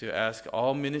like to ask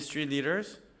all ministry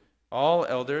leaders, all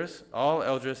elders, all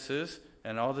eldresses,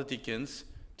 and all the deacons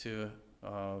to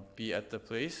be at the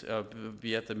place,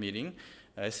 be at the meeting,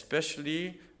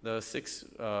 especially the 6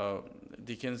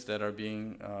 deacons that are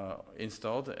being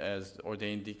installed as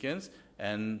ordained deacons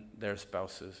and their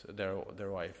spouses,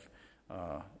 their wife.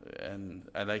 And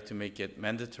I'd like to make it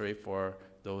mandatory for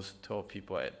those 12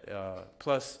 people,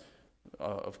 plus,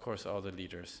 of course, all the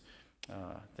leaders.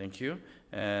 Thank you.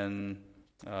 And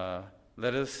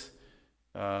let us,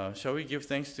 shall we give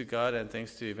thanks to God and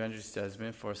thanks to Evangelist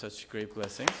Jasmine for such great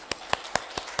blessings?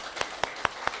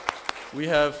 You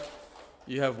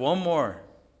have one more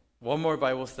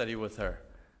Bible study with her,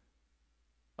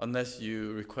 unless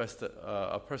you request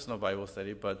a personal Bible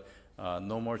study, but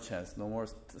no more chance, no more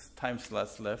time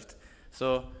slots left.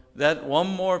 So that one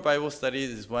more Bible study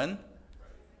is when?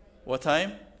 What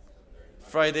time?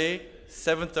 Friday,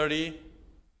 7:30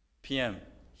 p.m.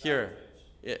 here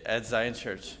at Zion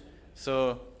Church.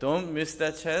 So don't miss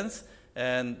that chance.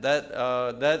 And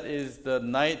that is the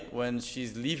night when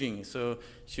she's leaving. So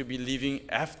she'll be leaving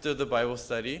after the Bible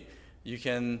study. You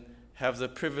can have the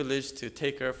privilege to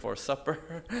take her for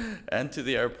supper and to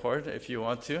the airport if you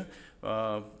want to.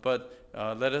 But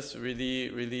let us really,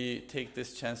 really take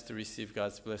this chance to receive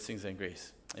God's blessings and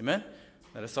grace. Amen?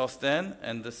 Let us all stand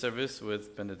and the service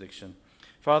with benediction.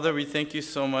 Father, we thank you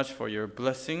so much for your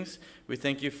blessings. We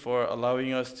thank you for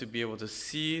allowing us to be able to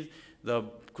see the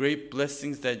great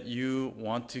blessings that you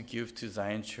want to give to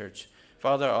Zion Church.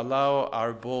 Father, allow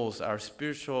our bowls, our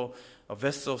spiritual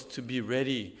vessels to be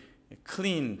ready,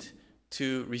 cleaned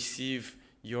to receive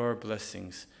your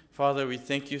blessings. Father, we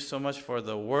thank you so much for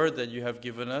the word that you have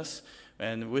given us.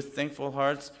 And with thankful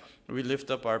hearts, we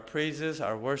lift up our praises,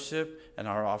 our worship, and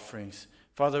our offerings.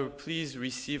 Father, please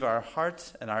receive our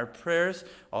hearts and our prayers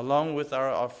along with our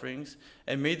offerings.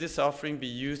 And may this offering be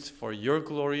used for your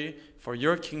glory, for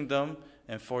your kingdom,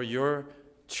 and for your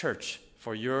church,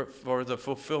 for the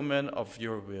fulfillment of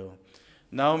your will.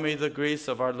 Now may the grace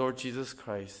of our Lord Jesus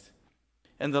Christ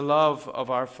and the love of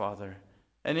our Father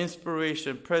and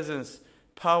inspiration, presence,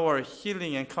 power,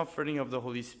 healing, and comforting of the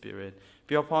Holy Spirit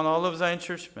be upon all of Zion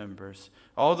Church members,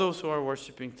 all those who are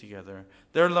worshiping together,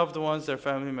 their loved ones, their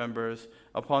family members,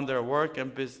 upon their work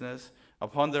and business,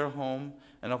 upon their home,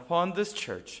 and upon this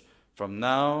church, from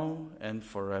now and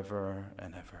forever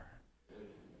and ever.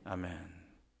 Amen.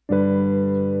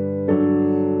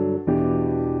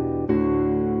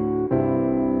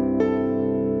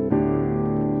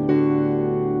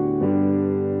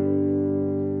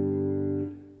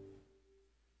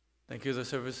 Thank you. The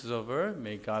service is over.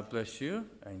 May God bless you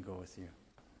and go with you.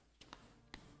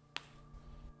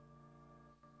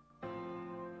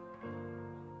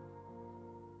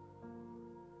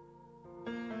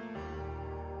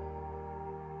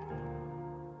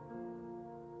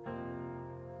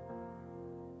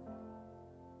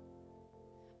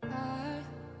 I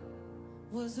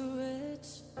was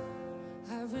rich.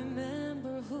 I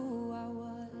remember who I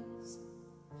was.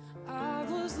 I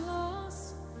was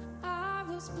lost. I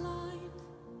was blind.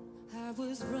 I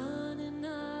was running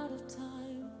out of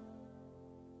time.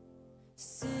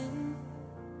 Sin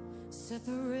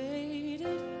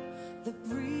separated. The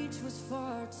breach was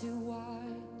far too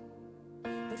wide.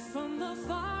 But from the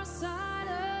far side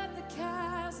of the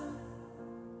chasm,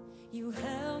 you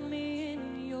held me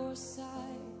in your sight.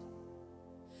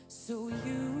 So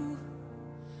you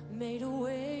made a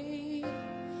way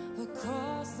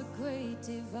across the great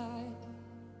divide,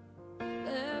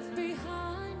 left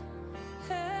behind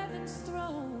heaven's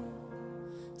throne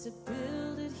to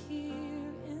build it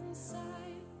here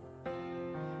inside.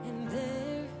 And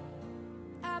there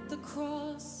at the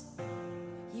cross,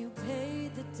 you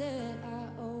paid the debt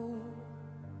I owe,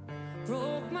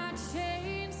 broke my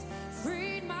chains,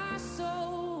 freed my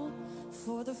soul.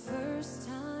 For the first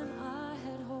time I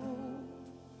had hope.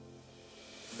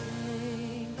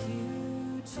 Thank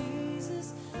you,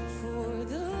 Jesus, for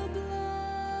the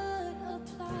blood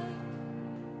applied.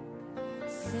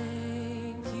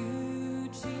 Thank you,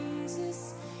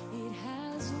 Jesus, it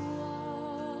has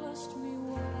washed me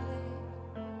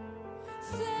white.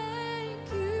 Thank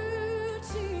you,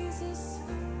 Jesus,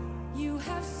 you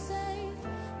have saved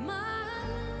my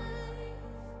life,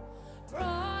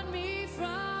 brought me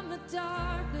from the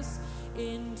darkness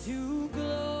into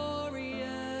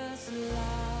glorious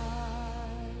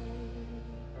light.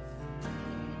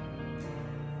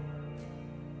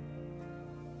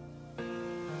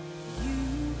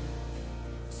 You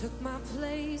took my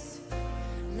place,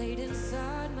 laid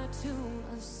inside my tomb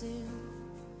of sin.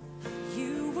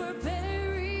 You were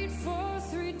buried for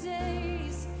 3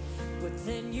 days, but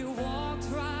then you walked